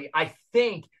specifically, I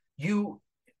think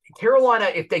Carolina,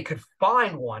 if they could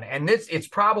find one, and it's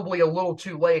probably a little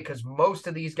too late because most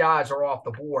of these guys are off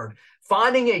the board,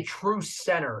 finding a true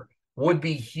center would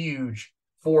be huge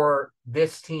for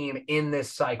this team in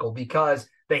this cycle because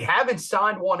they haven't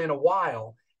signed one in a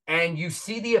while, and you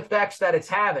see the effects that it's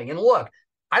having. And look,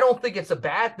 I don't think it's a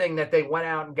bad thing that they went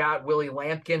out and got Willie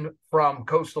Lampkin from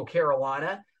Coastal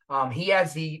Carolina. He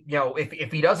has the,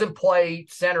 if he doesn't play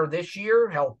center this year,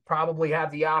 he'll probably have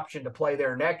the option to play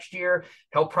there next year.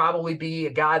 He'll probably be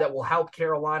a guy that will help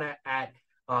Carolina at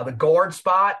the guard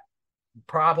spot,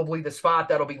 probably the spot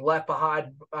that'll be left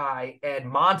behind by Ed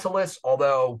Montelis,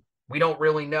 although we don't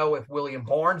really know if William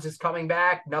Barnes is coming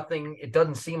back. It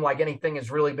doesn't seem like anything has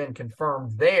really been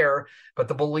confirmed there, but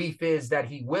the belief is that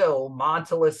he will.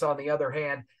 Montelis, on the other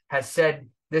hand, has said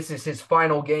this is his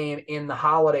final game in the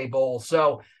Holiday Bowl.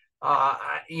 So,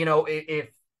 if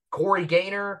Corey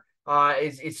Gaynor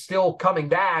is still coming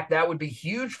back, that would be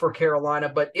huge for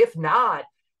Carolina. But if not,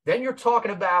 then you're talking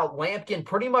about Lampkin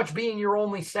pretty much being your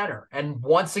only center. And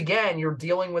once again, you're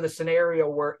dealing with a scenario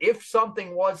where if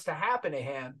something was to happen to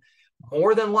him,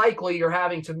 more than likely you're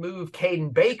having to move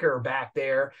Caden Baker back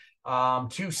there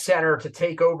to center to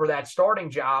take over that starting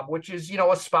job, which is,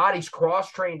 a spot he's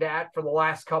cross-trained at for the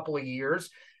last couple of years.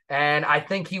 And I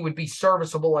think he would be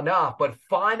serviceable enough. But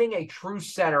finding a true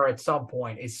center at some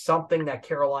point is something that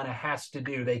Carolina has to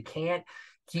do. They can't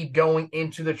keep going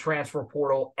into the transfer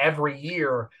portal every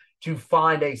year to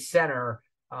find a center.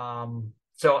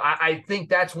 So I think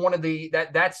that's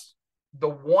that's the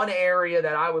one area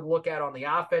that I would look at on the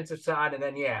offensive side. And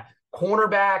then,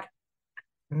 cornerback,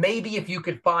 maybe if you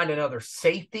could find another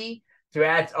safety to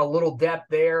add a little depth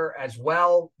there as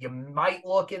well, you might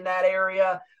look in that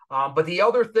area. But the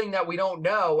other thing that we don't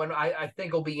know, and I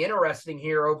think will be interesting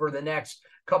here over the next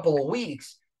couple of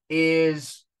weeks,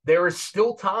 is there is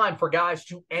still time for guys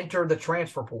to enter the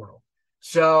transfer portal.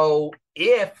 So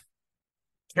if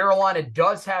Carolina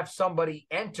does have somebody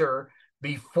enter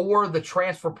before the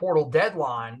transfer portal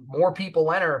deadline, more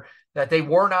people enter that they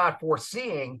were not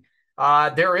foreseeing,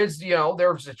 there's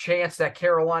a chance that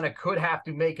Carolina could have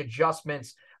to make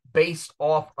adjustments based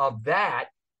off of that.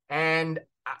 And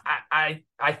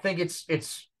I think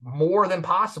it's more than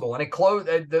possible. And it closed.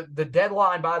 The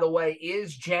deadline, by the way,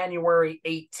 is January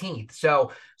 18th.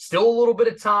 So still a little bit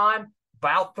of time,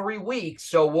 about 3 weeks.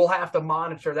 So we'll have to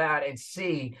monitor that and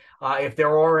see if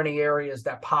there are any areas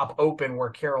that pop open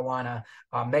where Carolina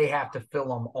may have to fill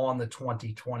them on the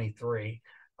 2023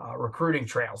 recruiting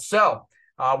trail. So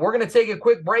we're going to take a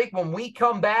quick break. When we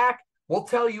come back, we'll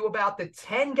tell you about the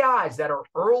 10 guys that are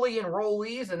early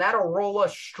enrollees, and that'll roll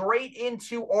us straight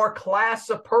into our class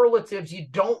superlatives. You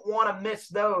don't want to miss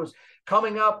those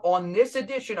coming up on this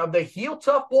edition of the Heel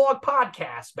Tough Blog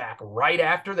Podcast, back right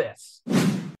after this.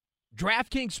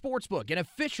 DraftKings Sportsbook, an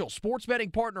official sports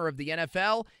betting partner of the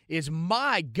NFL, is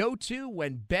my go-to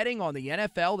when betting on the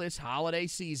NFL this holiday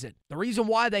season. The reason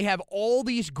why they have all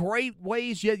these great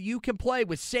ways that you can play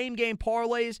with same-game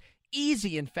parlays,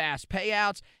 easy and fast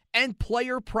payouts, and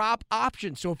player prop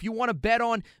options. So if you want to bet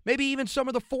on maybe even some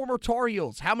of the former Tar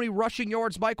Heels, how many rushing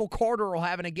yards Michael Carter will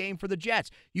have in a game for the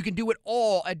Jets, you can do it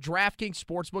all at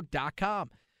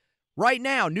DraftKingsSportsbook.com. Right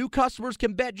now, new customers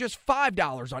can bet just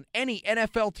 $5 on any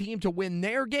NFL team to win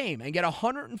their game and get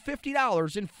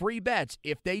 $150 in free bets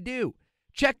if they do.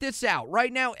 Check this out.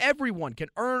 Right now, everyone can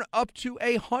earn up to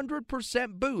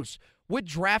 100% boost with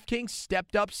DraftKings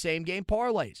stepped-up same-game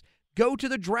parlays. Go to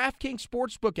the DraftKings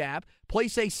Sportsbook app,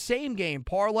 place a same-game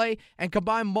parlay, and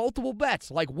combine multiple bets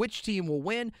like which team will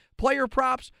win, player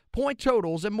props, point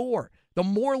totals, and more. The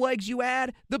more legs you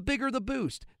add, the bigger the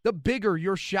boost, the bigger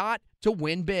your shot to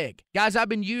win big. Guys, I've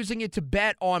been using it to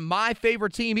bet on my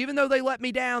favorite team, even though they let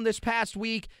me down this past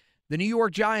week. The New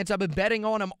York Giants, I've been betting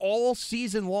on them all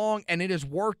season long, and it has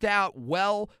worked out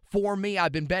well for me.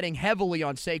 I've been betting heavily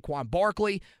on Saquon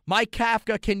Barkley. Mike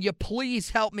Kafka, can you please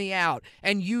help me out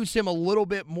and use him a little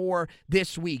bit more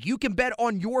this week? You can bet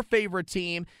on your favorite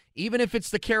team, even if it's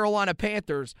the Carolina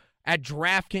Panthers, at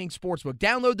DraftKings Sportsbook.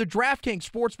 Download the DraftKings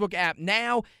Sportsbook app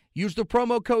now. Use the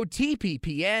promo code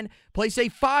TPPN. Place a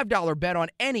 $5 bet on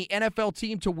any NFL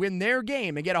team to win their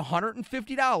game and get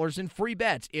 $150 in free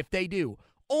bets if they do.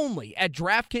 Only at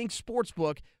DraftKings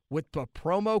Sportsbook with the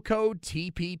promo code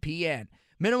TPPN.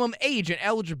 Minimum age and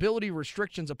eligibility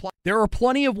restrictions apply. There are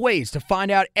plenty of ways to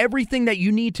find out everything that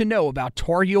you need to know about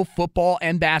Tar Heel football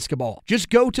and basketball. Just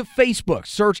go to Facebook,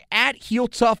 search at Heel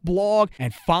Tough Blog,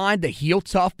 and find the Heel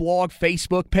Tough Blog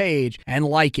Facebook page and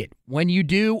like it. When you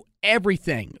do,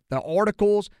 everything, the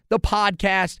articles, the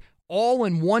podcast, all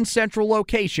in one central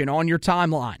location on your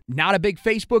timeline. Not a big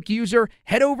Facebook user?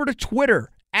 Head over to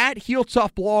Twitter. At Heel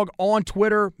Tough Blog on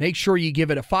Twitter. Make sure you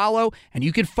give it a follow, and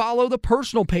you can follow the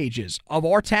personal pages of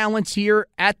our talents here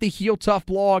at the Heel Tough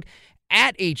Blog,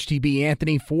 at HTB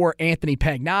Anthony for Anthony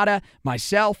Pagnotta,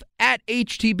 myself at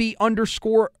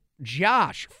HTB_Josh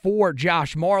for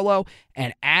Josh Marlowe,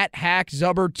 and at Hack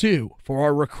Zubbard 2 for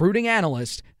our recruiting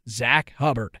analyst, Zach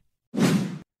Hubbard.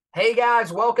 Hey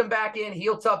guys, welcome back in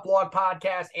Heel Tough Blog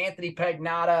Podcast. Anthony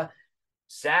Pagnotta,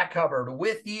 Zach Hubbard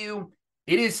with you.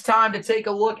 It is time to take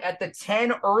a look at the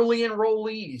 10 early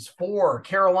enrollees for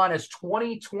Carolina's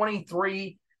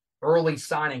 2023 early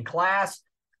signing class.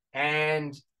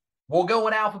 And we'll go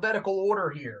in alphabetical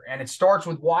order here. And it starts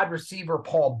with wide receiver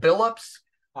Paul Billups.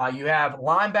 You have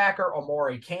linebacker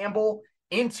Amari Campbell,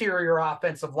 interior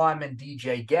offensive lineman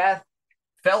DJ Geth,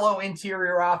 fellow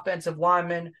interior offensive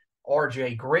lineman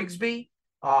RJ Grigsby,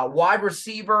 wide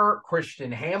receiver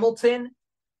Christian Hamilton,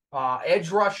 edge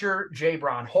rusher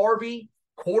Jabron Harvey,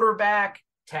 quarterback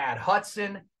Tad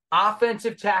Hudson,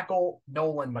 offensive tackle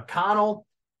Nolan McConnell,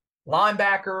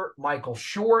 linebacker Michael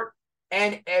Short,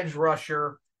 and edge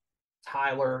rusher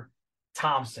Tyler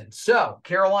Thompson. So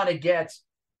Carolina gets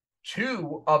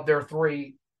two of their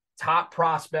three top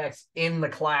prospects in the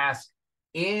class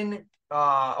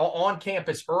on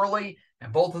campus early,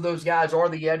 and both of those guys are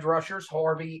the edge rushers,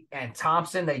 Harvey and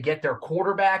Thompson. They get their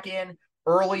quarterback in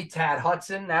early, Tad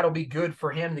Hudson. That'll be good for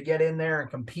him to get in there and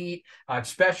compete,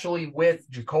 especially with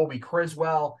Jacoby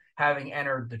Criswell having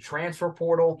entered the transfer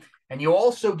portal. And you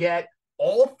also get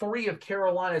all three of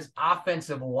Carolina's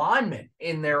offensive linemen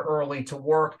in there early to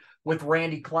work with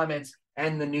Randy Clements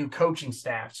and the new coaching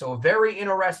staff. So a very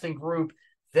interesting group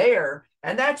there.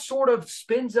 And that sort of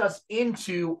spins us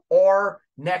into our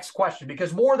next question,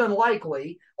 because more than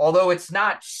likely, although it's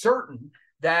not certain,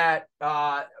 that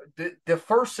the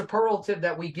first superlative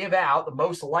that we give out, the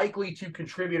most likely to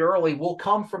contribute early, will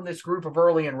come from this group of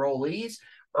early enrollees.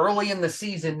 Early in the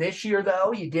season this year,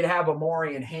 though, you did have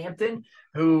Amarian Hampton,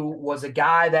 who was a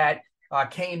guy that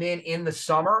came in the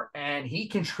summer, and he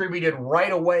contributed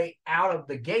right away out of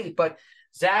the gate. But,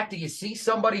 Zach, do you see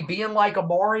somebody being like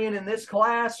Amarian in this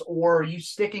class, or are you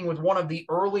sticking with one of the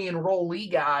early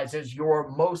enrollee guys as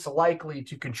you're most likely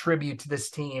to contribute to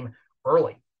this team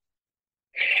early?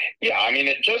 Yeah, I mean,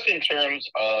 just in terms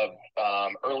of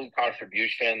early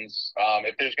contributions,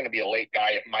 if there's going to be a late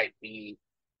guy, it might be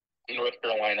North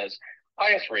Carolina's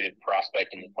highest-rated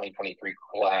prospect in the 2023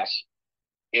 class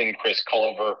in Chris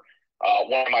Culliver,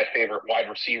 one of my favorite wide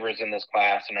receivers in this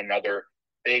class, and another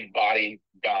big body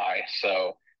guy.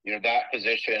 So, that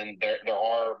position, there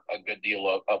are a good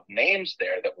deal of names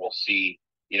there that we'll see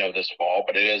this fall,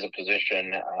 but it is a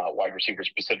position, wide receiver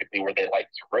specifically, where they like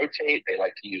to rotate. They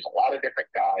like to use a lot of different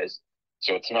guys.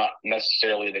 So it's not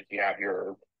necessarily that you have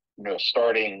your,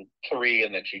 starting three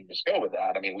and then you just go with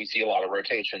that. I mean, we see a lot of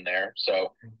rotation there.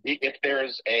 So if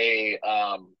there's a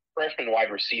freshman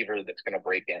wide receiver that's going to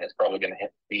break in, it's probably going to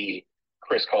be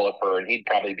Chris Culliford, and he'd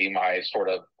probably be my sort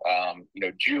of,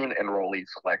 June enrollee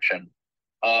selection.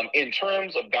 In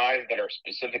terms of guys that are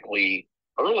specifically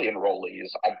early enrollees,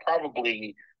 I'd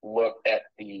probably look at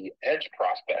the edge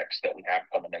prospects that we have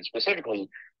coming in, specifically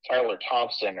Tyler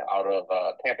Thompson out of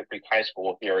Panther Creek High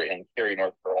School here in Cary,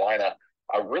 North Carolina.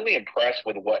 I'm really impressed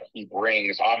with what he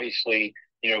brings. Obviously,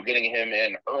 getting him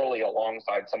in early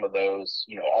alongside some of those,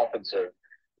 offensive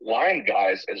line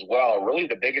guys as well. Really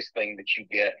the biggest thing that you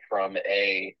get from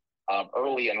a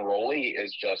early enrollee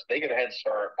is just they get a head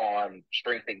start on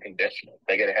strength and conditioning.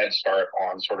 They get a head start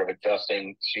on sort of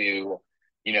adjusting to,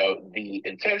 the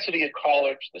intensity of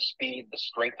college, the speed, the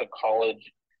strength of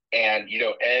college. And,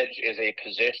 edge is a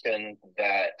position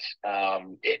that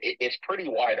it's pretty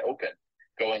wide open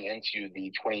going into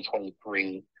the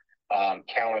 2023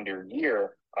 calendar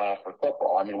year for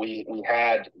football. I mean, we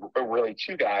had really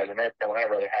two guys, and North Carolina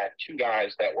really had two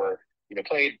guys that were,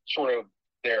 played sort of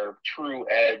their true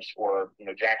edge or,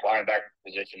 jack linebacker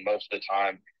position most of the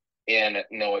time in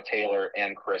Noah Taylor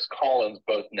and Chris Collins,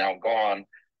 both now gone.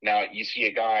 Now you see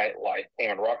a guy like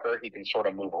Cameron Rucker, he can sort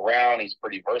of move around. He's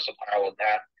pretty versatile in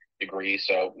that degree.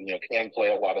 So, can play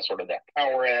a lot of sort of that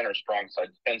power end or strong side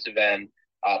defensive end,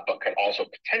 but could also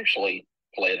potentially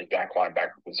play the jack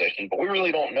linebacker position. But we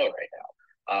really don't know right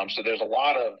now. So there's a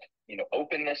lot of,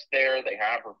 openness there. They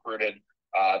have recruited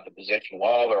the position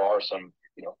well. There are some,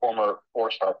 former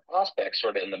four-star prospects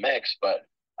sort of in the mix, but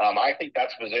I think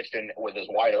that's a position with as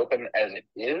wide open as it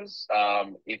is.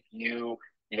 If you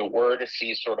were to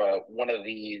see sort of one of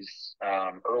these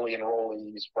early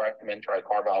enrollees, freshmen, try to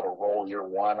carve out a role year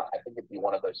one, I think it'd be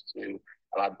one of those two.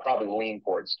 And I'd probably lean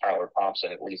towards Tyler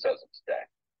Thompson, at least as of today.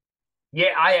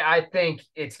 Yeah, I think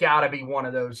it's got to be one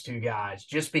of those two guys,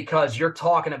 just because you're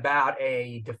talking about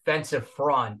a defensive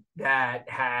front that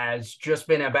has just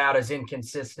been about as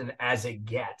inconsistent as it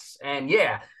gets. And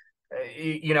yeah,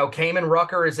 Cameron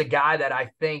Rucker is a guy that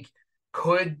I think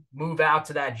could move out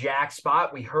to that jack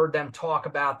spot. We heard them talk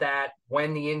about that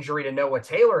when the injury to Noah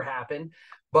Taylor happened,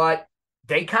 but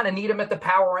they kind of need him at the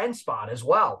power end spot as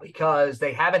well, because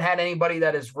they haven't had anybody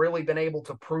that has really been able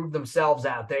to prove themselves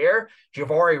out there.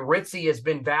 Jahvaree Ritzie has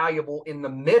been valuable in the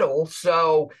middle.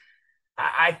 So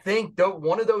I think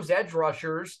one of those edge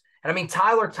rushers, and I mean,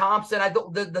 Tyler Thompson,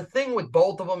 the thing with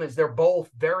both of them is they're both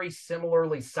very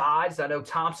similarly sized. I know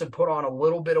Thompson put on a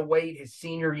little bit of weight his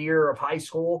senior year of high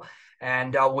school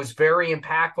and was very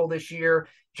impactful this year.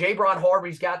 Jabron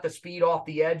Harvey's got the speed off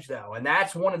the edge, though, and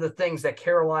that's one of the things that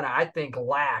Carolina, I think,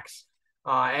 lacks,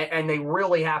 and they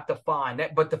really have to find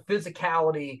that. But the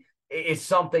physicality is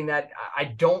something that I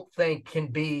don't think can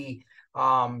be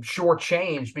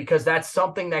shortchanged, because that's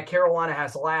something that Carolina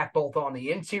has lacked both on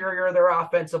the interior of their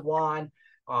offensive line,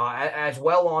 as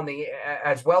well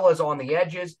as on the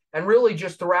edges, and really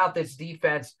just throughout this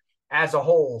defense as a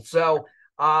whole. So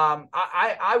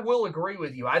I will agree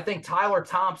with you. I think Tyler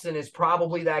Thompson is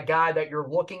probably that guy that you're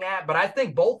looking at, but I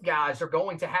think both guys are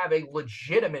going to have a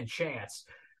legitimate chance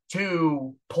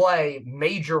to play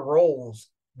major roles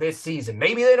this season.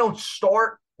 Maybe they don't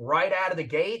start right out of the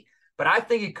gate, but I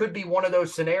think it could be one of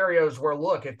those scenarios where,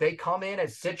 look, if they come in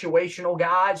as situational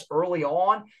guys early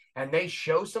on and they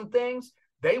show some things,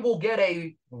 they will get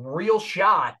a real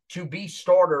shot to be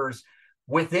starters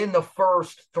within the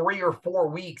first 3 or 4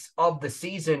 weeks of the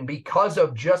season, because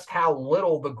of just how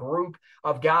little the group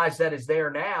of guys that is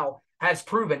there now has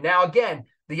proven. Now, again,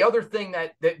 the other thing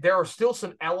that there are still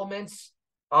some elements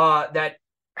that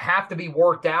have to be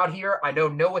worked out here. I know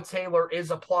Noah Taylor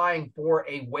is applying for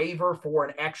a waiver for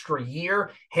an extra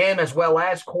year, him as well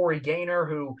as Corey Gaynor,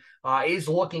 who is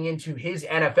looking into his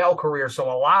NFL career.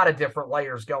 So a lot of different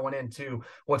layers going into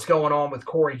what's going on with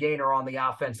Corey Gaynor on the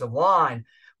offensive line.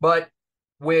 But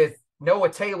with Noah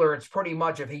Taylor, it's pretty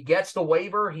much if he gets the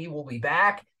waiver, he will be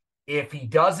back. If he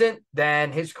doesn't,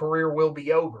 then his career will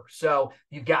be over. So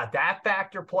you've got that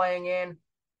factor playing in.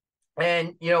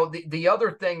 And, the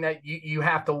other thing that you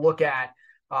have to look at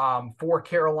for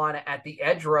Carolina at the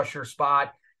edge rusher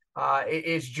spot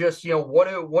is just, what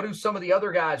are some of these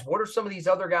other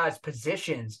guys'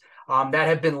 positions that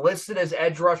have been listed as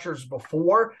edge rushers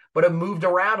before, but have moved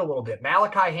around a little bit.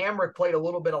 Malachi Hamrick played a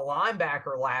little bit of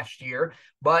linebacker last year,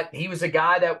 but he was a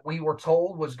guy that we were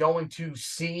told was going to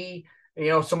see,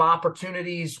 some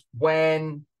opportunities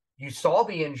when you saw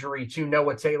the injury to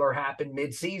Noah Taylor happen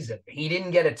midseason. He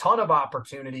didn't get a ton of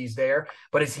opportunities there,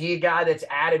 but is he a guy that's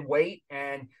added weight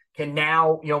and can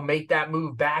now, make that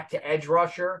move back to edge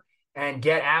rusher? and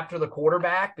get after the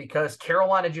quarterback, because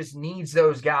Carolina just needs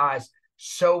those guys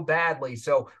so badly.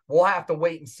 So we'll have to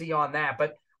wait and see on that.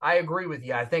 But I agree with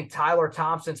you. I think Tyler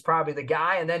Thompson's probably the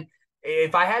guy. And then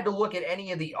if I had to look at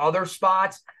any of the other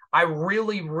spots, I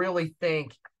really, really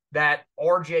think that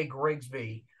RJ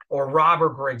Grigsby or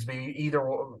Robert Grigsby,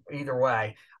 either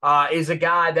way, is a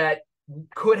guy that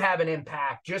could have an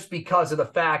impact just because of the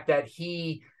fact that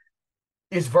he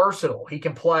is versatile. He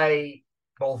can play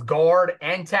both guard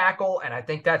and tackle, and I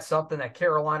think that's something that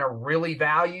Carolina really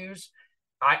values.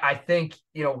 I think,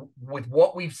 with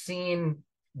what we've seen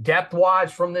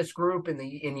depth-wise from this group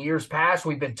in years past,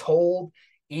 we've been told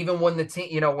even when the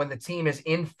team is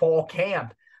in fall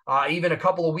camp, even a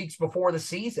couple of weeks before the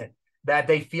season, that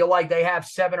they feel like they have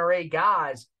 7 or 8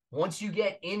 guys. Once you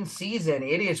get in season,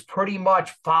 it is pretty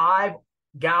much 5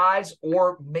 guys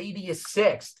or maybe a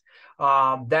 6th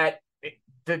that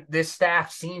this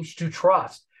staff seems to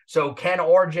trust. So can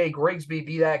RJ Grigsby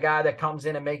be that guy that comes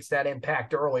in and makes that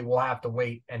impact early? We'll have to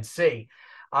wait and see.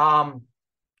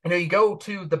 You go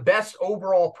to the best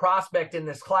overall prospect in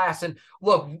this class, and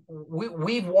look,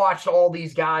 we've watched all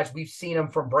these guys. We've seen them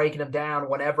from breaking them down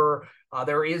whenever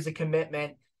there is a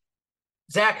commitment.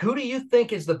 Zach, who do you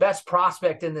think is the best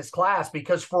prospect in this class?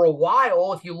 Because for a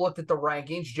while, if you looked at the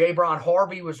rankings, Jabron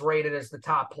Harvey was rated as the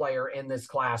top player in this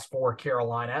class for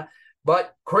Carolina.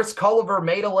 But Chris Culliver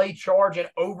made a late charge and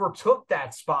overtook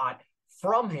that spot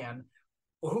from him.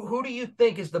 Who do you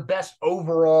think is the best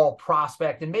overall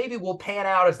prospect, and maybe will pan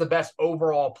out as the best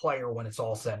overall player when it's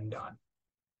all said and done?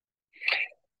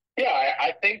 Yeah,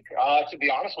 I think, to be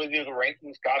honest with you, the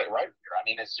rankings got it right here. I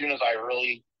mean, as soon as I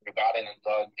really got in and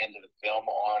dug into the film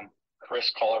on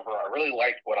Chris Culliver, I really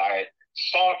liked what I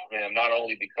saw from him, not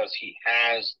only because he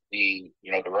has the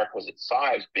requisite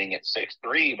size, being at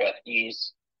 6'3", but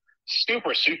he's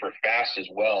super, super fast as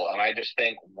well. And I just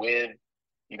think with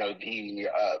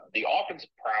the offensive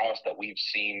prowess that we've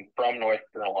seen from North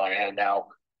Carolina, and now,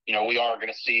 we are going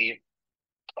to see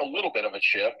a little bit of a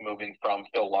shift moving from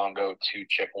Phil Longo to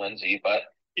Chip Lindsey. But,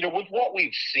 with what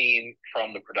we've seen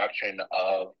from the production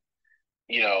of,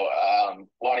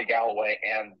 Lonnie Galloway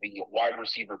and the wide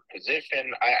receiver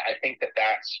position, I think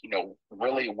that's,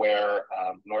 really where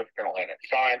North Carolina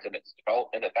shines in its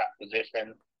development at that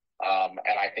position. And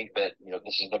I think that,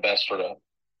 this is the best sort of,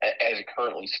 as it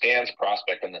currently stands,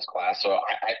 prospect in this class. So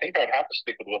I think I'd have to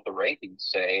stick with what the rankings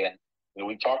say. And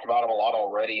we've talked about him a lot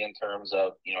already in terms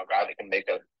of, a guy that can make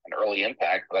an early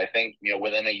impact. But I think,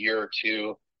 within a year or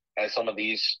two, as some of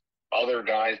these other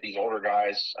guys, these older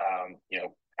guys,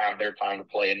 have their time to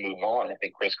play and move on, I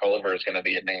think Chris Culliver is going to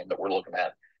be a name that we're looking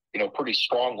at, pretty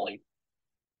strongly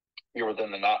here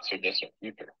within the not so distant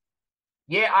future.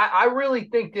 Yeah, I really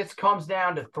think this comes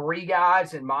down to 3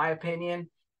 guys, in my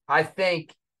opinion. I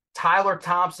think Tyler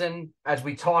Thompson, as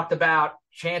we talked about,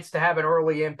 chance to have an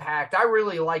early impact. I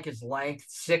really like his length,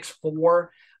 6'4".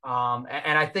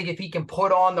 And I think if he can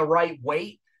put on the right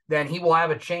weight, then he will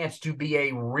have a chance to be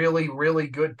a really, really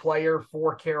good player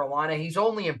for Carolina. He's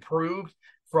only improved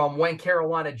from when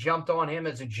Carolina jumped on him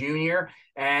as a junior.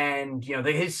 And,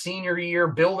 his senior year,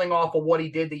 building off of what he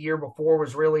did the year before,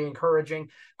 was really encouraging.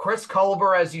 Chris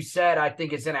Culliver, as you said, I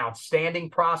think is an outstanding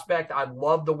prospect. I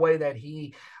love the way that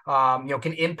he,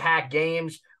 can impact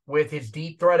games with his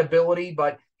deep threat ability,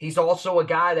 but he's also a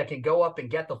guy that can go up and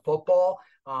get the football.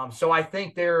 So I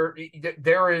think there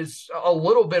is a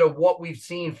little bit of what we've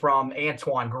seen from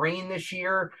Antoine Green this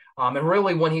year, and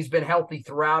really when he's been healthy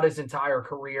throughout his entire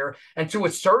career. And to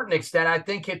a certain extent, I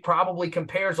think it probably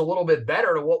compares a little bit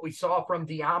better to what we saw from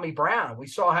De'Ami Brown. We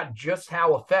saw just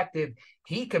how effective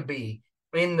he could be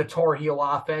in the Tar Heel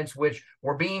offense, which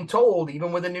we're being told,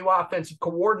 even with a new offensive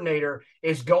coordinator,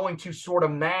 is going to sort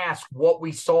of mask what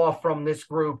we saw from this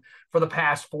group for the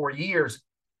past 4 years.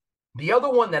 The other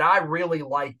one that I really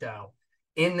like, though,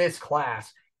 in this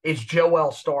class is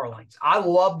Joel Starlings. I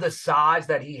love the size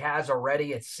that he has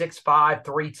already at 6'5",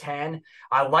 310.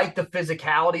 I like the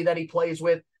physicality that he plays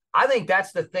with. I think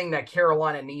that's the thing that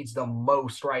Carolina needs the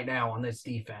most right now on this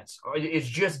defense, is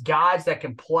just guys that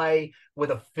can play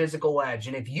with a physical edge.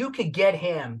 And if you could get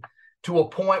him to a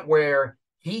point where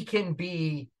he can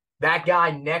be that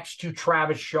guy next to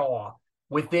Travis Shaw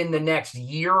within the next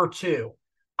year or two,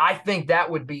 I think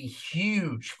that would be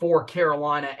huge for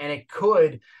Carolina, and it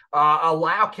could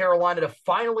allow Carolina to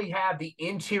finally have the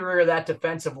interior of that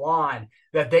defensive line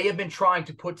that they have been trying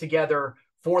to put together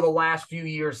for the last few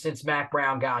years since Mack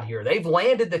Brown got here. They've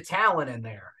landed the talent in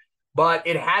there, but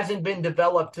it hasn't been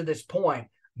developed to this point.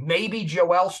 Maybe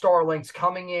Joel Starling's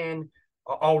coming in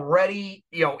already,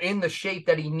 in the shape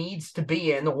that he needs to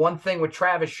be in. The one thing with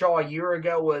Travis Shaw a year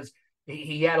ago was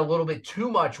He had a little bit too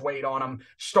much weight on him.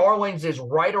 Starlings is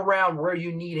right around where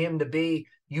you need him to be.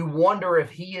 You wonder if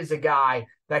he is a guy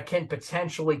that can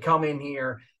potentially come in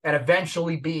here and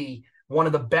eventually be one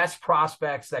of the best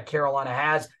prospects that Carolina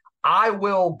has. I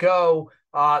will go,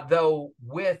 though,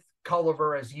 with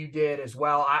Culliver as you did as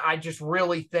well. I just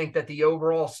really think that the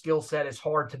overall skill set is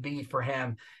hard to beat for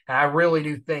him. And I really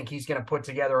do think he's going to put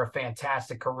together a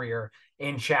fantastic career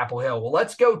in Chapel Hill. Well,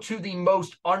 let's go to the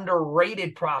most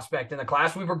underrated prospect in the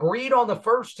class. We've agreed on the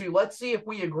first two. Let's see if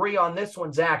we agree on this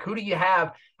one, Zach. Who do you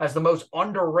have as the most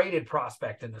underrated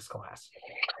prospect in this class?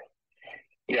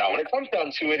 Yeah, when it comes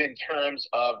down to it in terms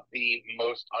of the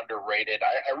most underrated,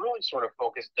 I really sort of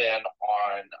focused in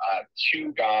on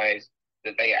two guys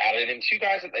that they added, and two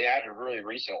guys that they added really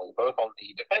recently, both on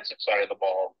the defensive side of the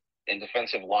ball, in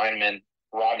defensive lineman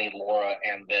Rodney Laura,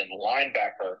 and then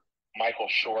linebacker Michael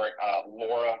Short.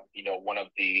 Laura, one of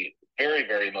the very,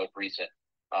 very most recent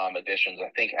additions, I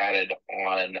think added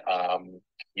on,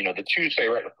 the Tuesday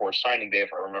right before signing day, if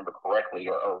I remember correctly,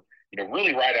 or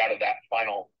really right out of that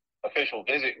final official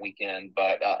visit weekend.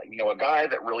 But, a guy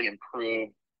that really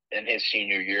improved in his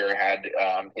senior year, had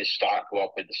his stock go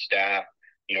up with the staff,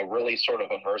 really sort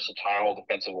of a versatile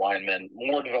defensive lineman,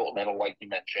 more developmental, like you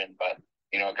mentioned, but,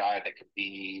 a guy that could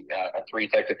be a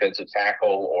three-tech defensive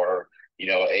tackle or,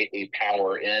 a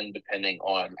power end, depending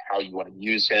on how you want to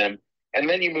use him. And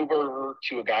then you move over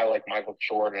to a guy like Michael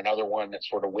Short, another one that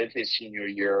sort of with his senior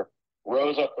year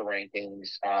rose up the rankings,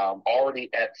 already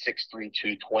at 6'3",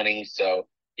 220. So,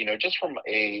 just from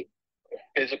a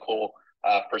physical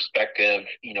perspective,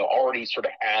 already sort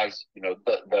of has,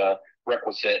 the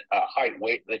requisite height,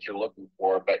 weight that you're looking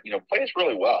for, but, plays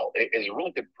really well. Is a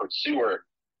really good pursuer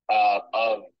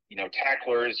of,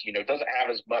 tacklers, doesn't have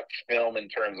as much film in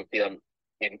terms of him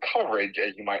in coverage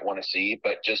as you might want to see,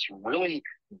 but just really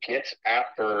gets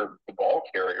after the ball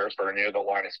carrier sort of near the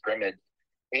line of scrimmage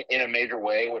in a major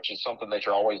way, which is something that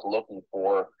you're always looking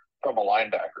for from a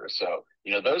linebacker. So,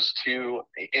 those two,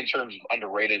 in terms of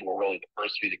underrated, were really the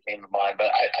first two that came to mind.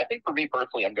 But I think for me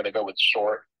personally, I'm going to go with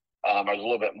Short. I was a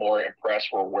little bit more impressed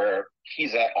with where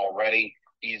he's at already.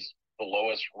 He's the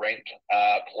lowest ranked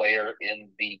player in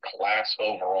the class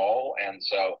overall. And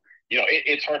so,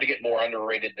 it's hard to get more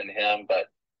underrated than him. But,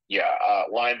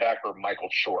 linebacker Michael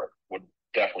Short would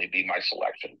definitely be my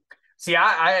selection. See,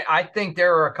 I think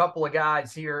there are a couple of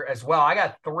guys here as well. I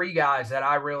got three guys that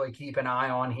I really keep an eye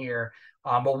on here,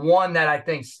 but one that I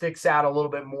think sticks out a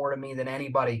little bit more to me than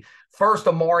anybody. First,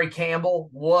 Amari Campbell.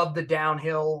 Love the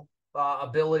downhill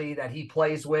ability that he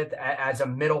plays with as a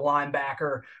middle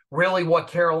linebacker. Really what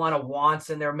Carolina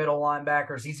wants in their middle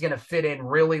linebackers. He's going to fit in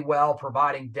really well,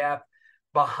 providing depth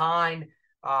behind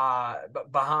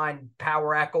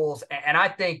Power Echols. And I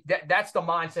think that's the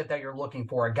mindset that you're looking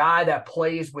for. A guy that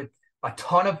plays with a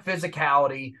ton of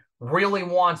physicality, really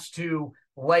wants to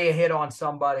lay a hit on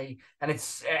somebody. And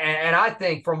I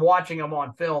think from watching him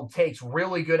on film, takes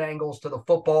really good angles to the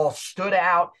football, stood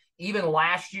out even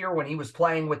last year when he was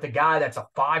playing with the guy that's a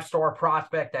 5-star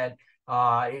prospect that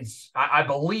is, I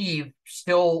believe,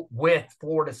 still with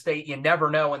Florida State. You never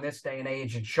know in this day and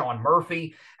age. And Sean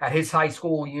Murphy at his high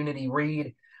school, Unity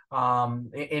Reed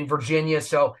in Virginia.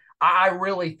 So I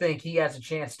really think he has a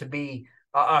chance to be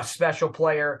a special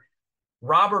player.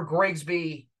 Robert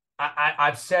Grigsby,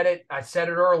 I've said it. I said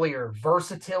it earlier.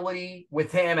 Versatility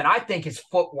with him, and I think his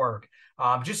footwork,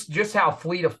 just how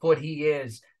fleet of foot he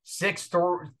is.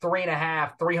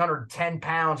 6'3.5", 310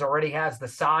 pounds, already has the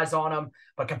size on him,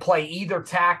 but can play either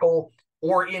tackle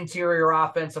or interior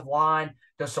offensive line.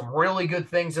 Does some really good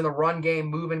things in the run game,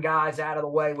 moving guys out of the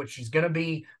way, which is going to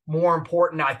be more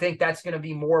important. I think that's going to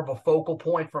be more of a focal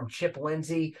point from Chip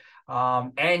Lindsey.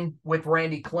 And with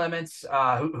Randy Clements,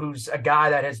 who's a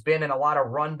guy that has been in a lot of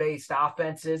run-based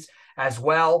offenses as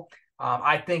well.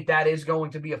 I think that is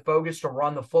going to be a focus to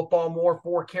run the football more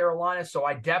for Carolina. So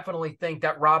I definitely think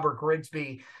that Robert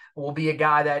Grigsby will be a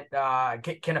guy that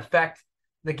can affect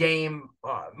the game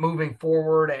moving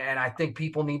forward. And I think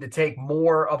people need to take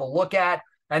more of a look at.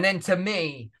 And then to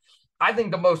me, I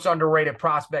think the most underrated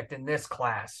prospect in this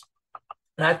class,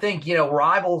 and I think,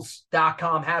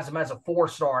 Rivals.com has him as a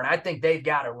 4-star, and I think they've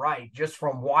got it right just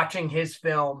from watching his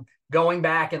film, going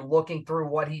back and looking through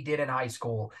what he did in high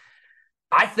school.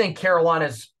 I think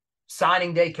Carolina's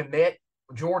signing day commit,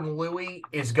 Jordan Louis,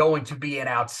 is going to be an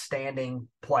outstanding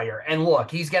player. And look,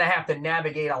 he's going to have to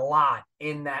navigate a lot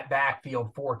in that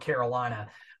backfield for Carolina.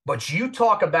 But you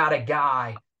talk about a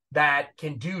guy that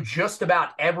can do just about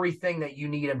everything that you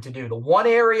need him to do. The one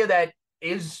area that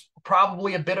is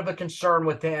probably a bit of a concern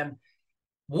with him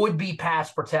would be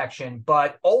pass protection.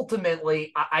 But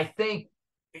ultimately, I think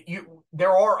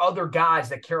there are other guys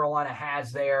that Carolina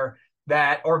has there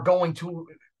that are going to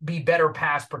be better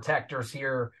pass protectors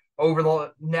here over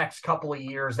the next couple of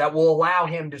years that will allow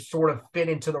him to sort of fit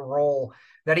into the role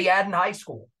that he had in high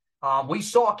school. We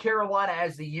saw Carolina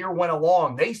as the year went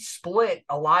along. They split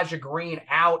Elijah Green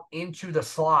out into the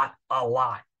slot a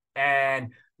lot.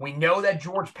 And we know that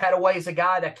George Pettaway is a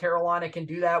guy that Carolina can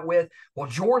do that with. Well,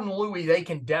 Jordan Louis, they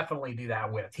can definitely do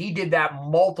that with. He did that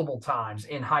multiple times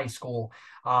in high school.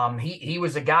 He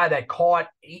was a guy that caught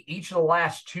each of the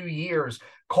last 2 years,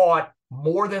 caught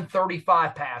more than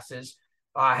 35 passes,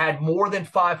 had more than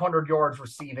 500 yards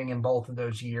receiving in both of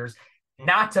those years.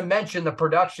 Not to mention the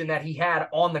production that he had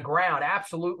on the ground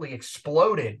absolutely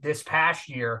exploded this past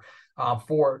year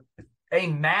for a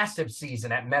massive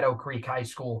season at Meadow Creek High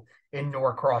School in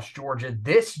Norcross, Georgia.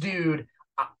 This dude,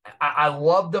 I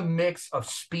love the mix of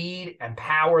speed and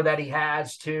power that he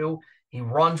has too. He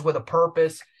runs with a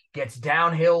purpose, gets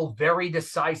downhill, very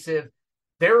decisive.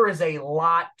 There is a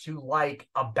lot to like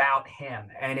about him.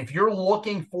 And if you're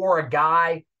looking for a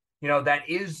guy, that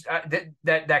is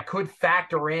that could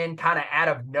factor in kind of out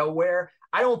of nowhere,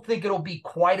 I don't think it'll be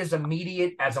quite as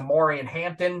immediate as Omarion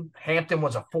Hampton. Hampton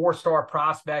was a 4-star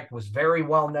prospect, was very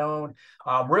well known,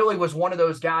 really was one of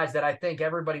those guys that I think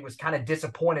everybody was kind of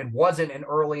disappointed wasn't an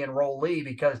early enrollee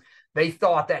because they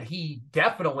thought that he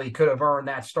definitely could have earned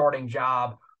that starting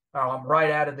job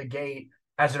right out of the gate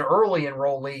as an early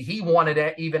enrollee. He wanted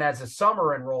it even as a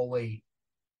summer enrollee.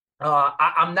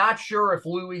 I'm not sure if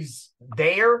Louis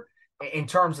there in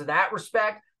terms of that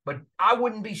respect, but I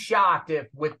wouldn't be shocked if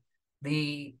with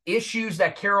the issues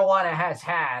that Carolina has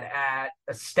had at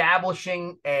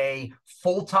establishing a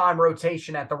full-time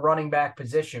rotation at the running back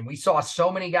position. We saw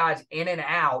so many guys in and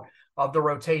out of the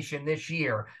rotation this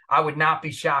year. I would not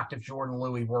be shocked if Jordan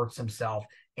Louis works himself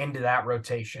into that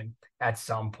rotation at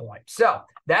some point. So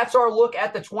that's our look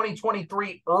at the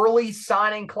 2023 early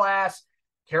signing class.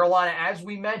 Carolina, as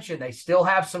we mentioned, they still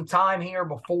have some time here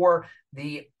before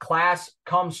the class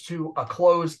comes to a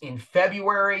close in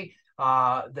February.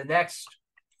 The next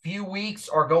few weeks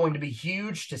are going to be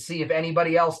huge to see if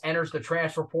anybody else enters the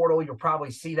transfer portal. You'll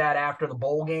probably see that after the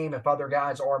bowl game if other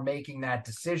guys are making that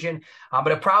decision.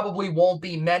 But it probably won't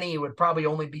be many. It would probably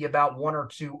only be about 1 or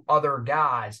 2 other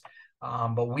guys.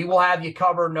 But we will have you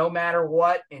covered no matter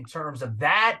what in terms of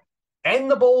that.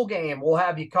 And the bowl game, we'll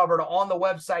have you covered on the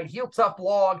website,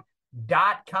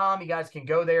 HeelToughBlog.com. You guys can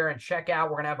go there and check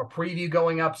out. We're going to have a preview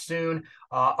going up soon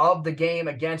of the game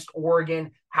against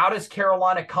Oregon. How does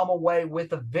Carolina come away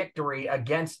with a victory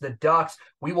against the Ducks?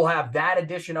 We will have that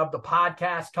edition of the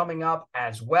podcast coming up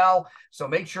as well. So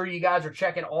make sure you guys are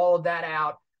checking all of that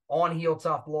out on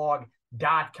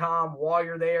HeelToughBlog.com. While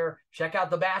you're there, check out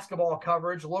the basketball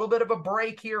coverage. A little bit of a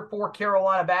break here for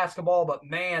Carolina basketball, but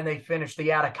man, they finished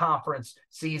the out-of-conference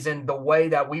season the way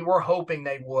that we were hoping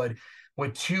they would,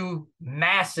 with 2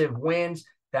 massive wins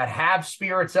that have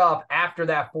spirits up after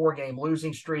that 4-game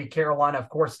losing streak. Carolina, of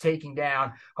course, taking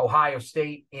down Ohio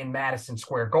State in Madison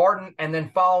Square Garden, and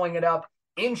then following it up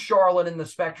in Charlotte in the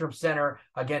Spectrum Center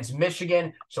against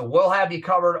Michigan. So we'll have you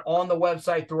covered on the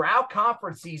website throughout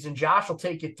conference season. Josh will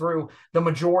take you through the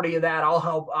majority of that.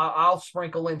 I'll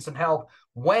sprinkle in some help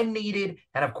when needed.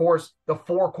 And of course, the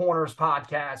Four Corners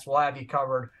podcast will have you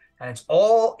covered. And it's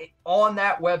all on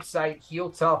that website,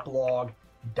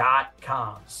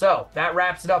 HeelToughBlog.com. So that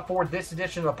wraps it up for this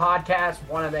edition of the podcast.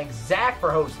 Want to thank Zach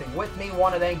for hosting with me.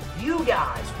 Want to thank you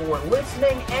guys for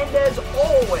listening. And as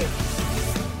always,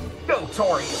 go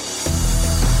Tar Heels.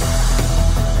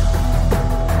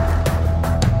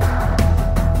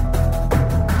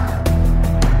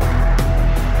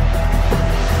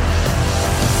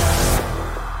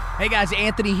 Hey guys,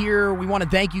 Anthony here. We want to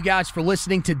thank you guys for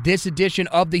listening to this edition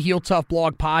of the Heel Tough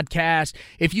Blog podcast.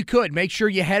 If you could, make sure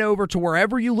you head over to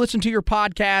wherever you listen to your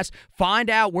podcast, find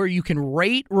out where you can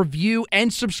rate, review,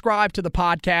 and subscribe to the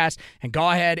podcast, and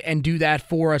go ahead and do that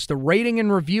for us. The rating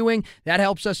and reviewing, that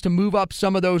helps us to move up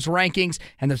some of those rankings,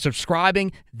 and the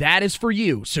subscribing, that is for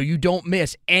you, so you don't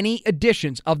miss any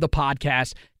editions of the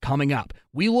podcast coming up.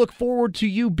 We look forward to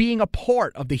you being a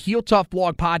part of the Heel Tough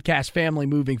Blog podcast family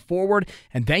moving forward,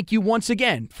 and thank you once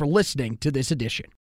again for listening to this edition.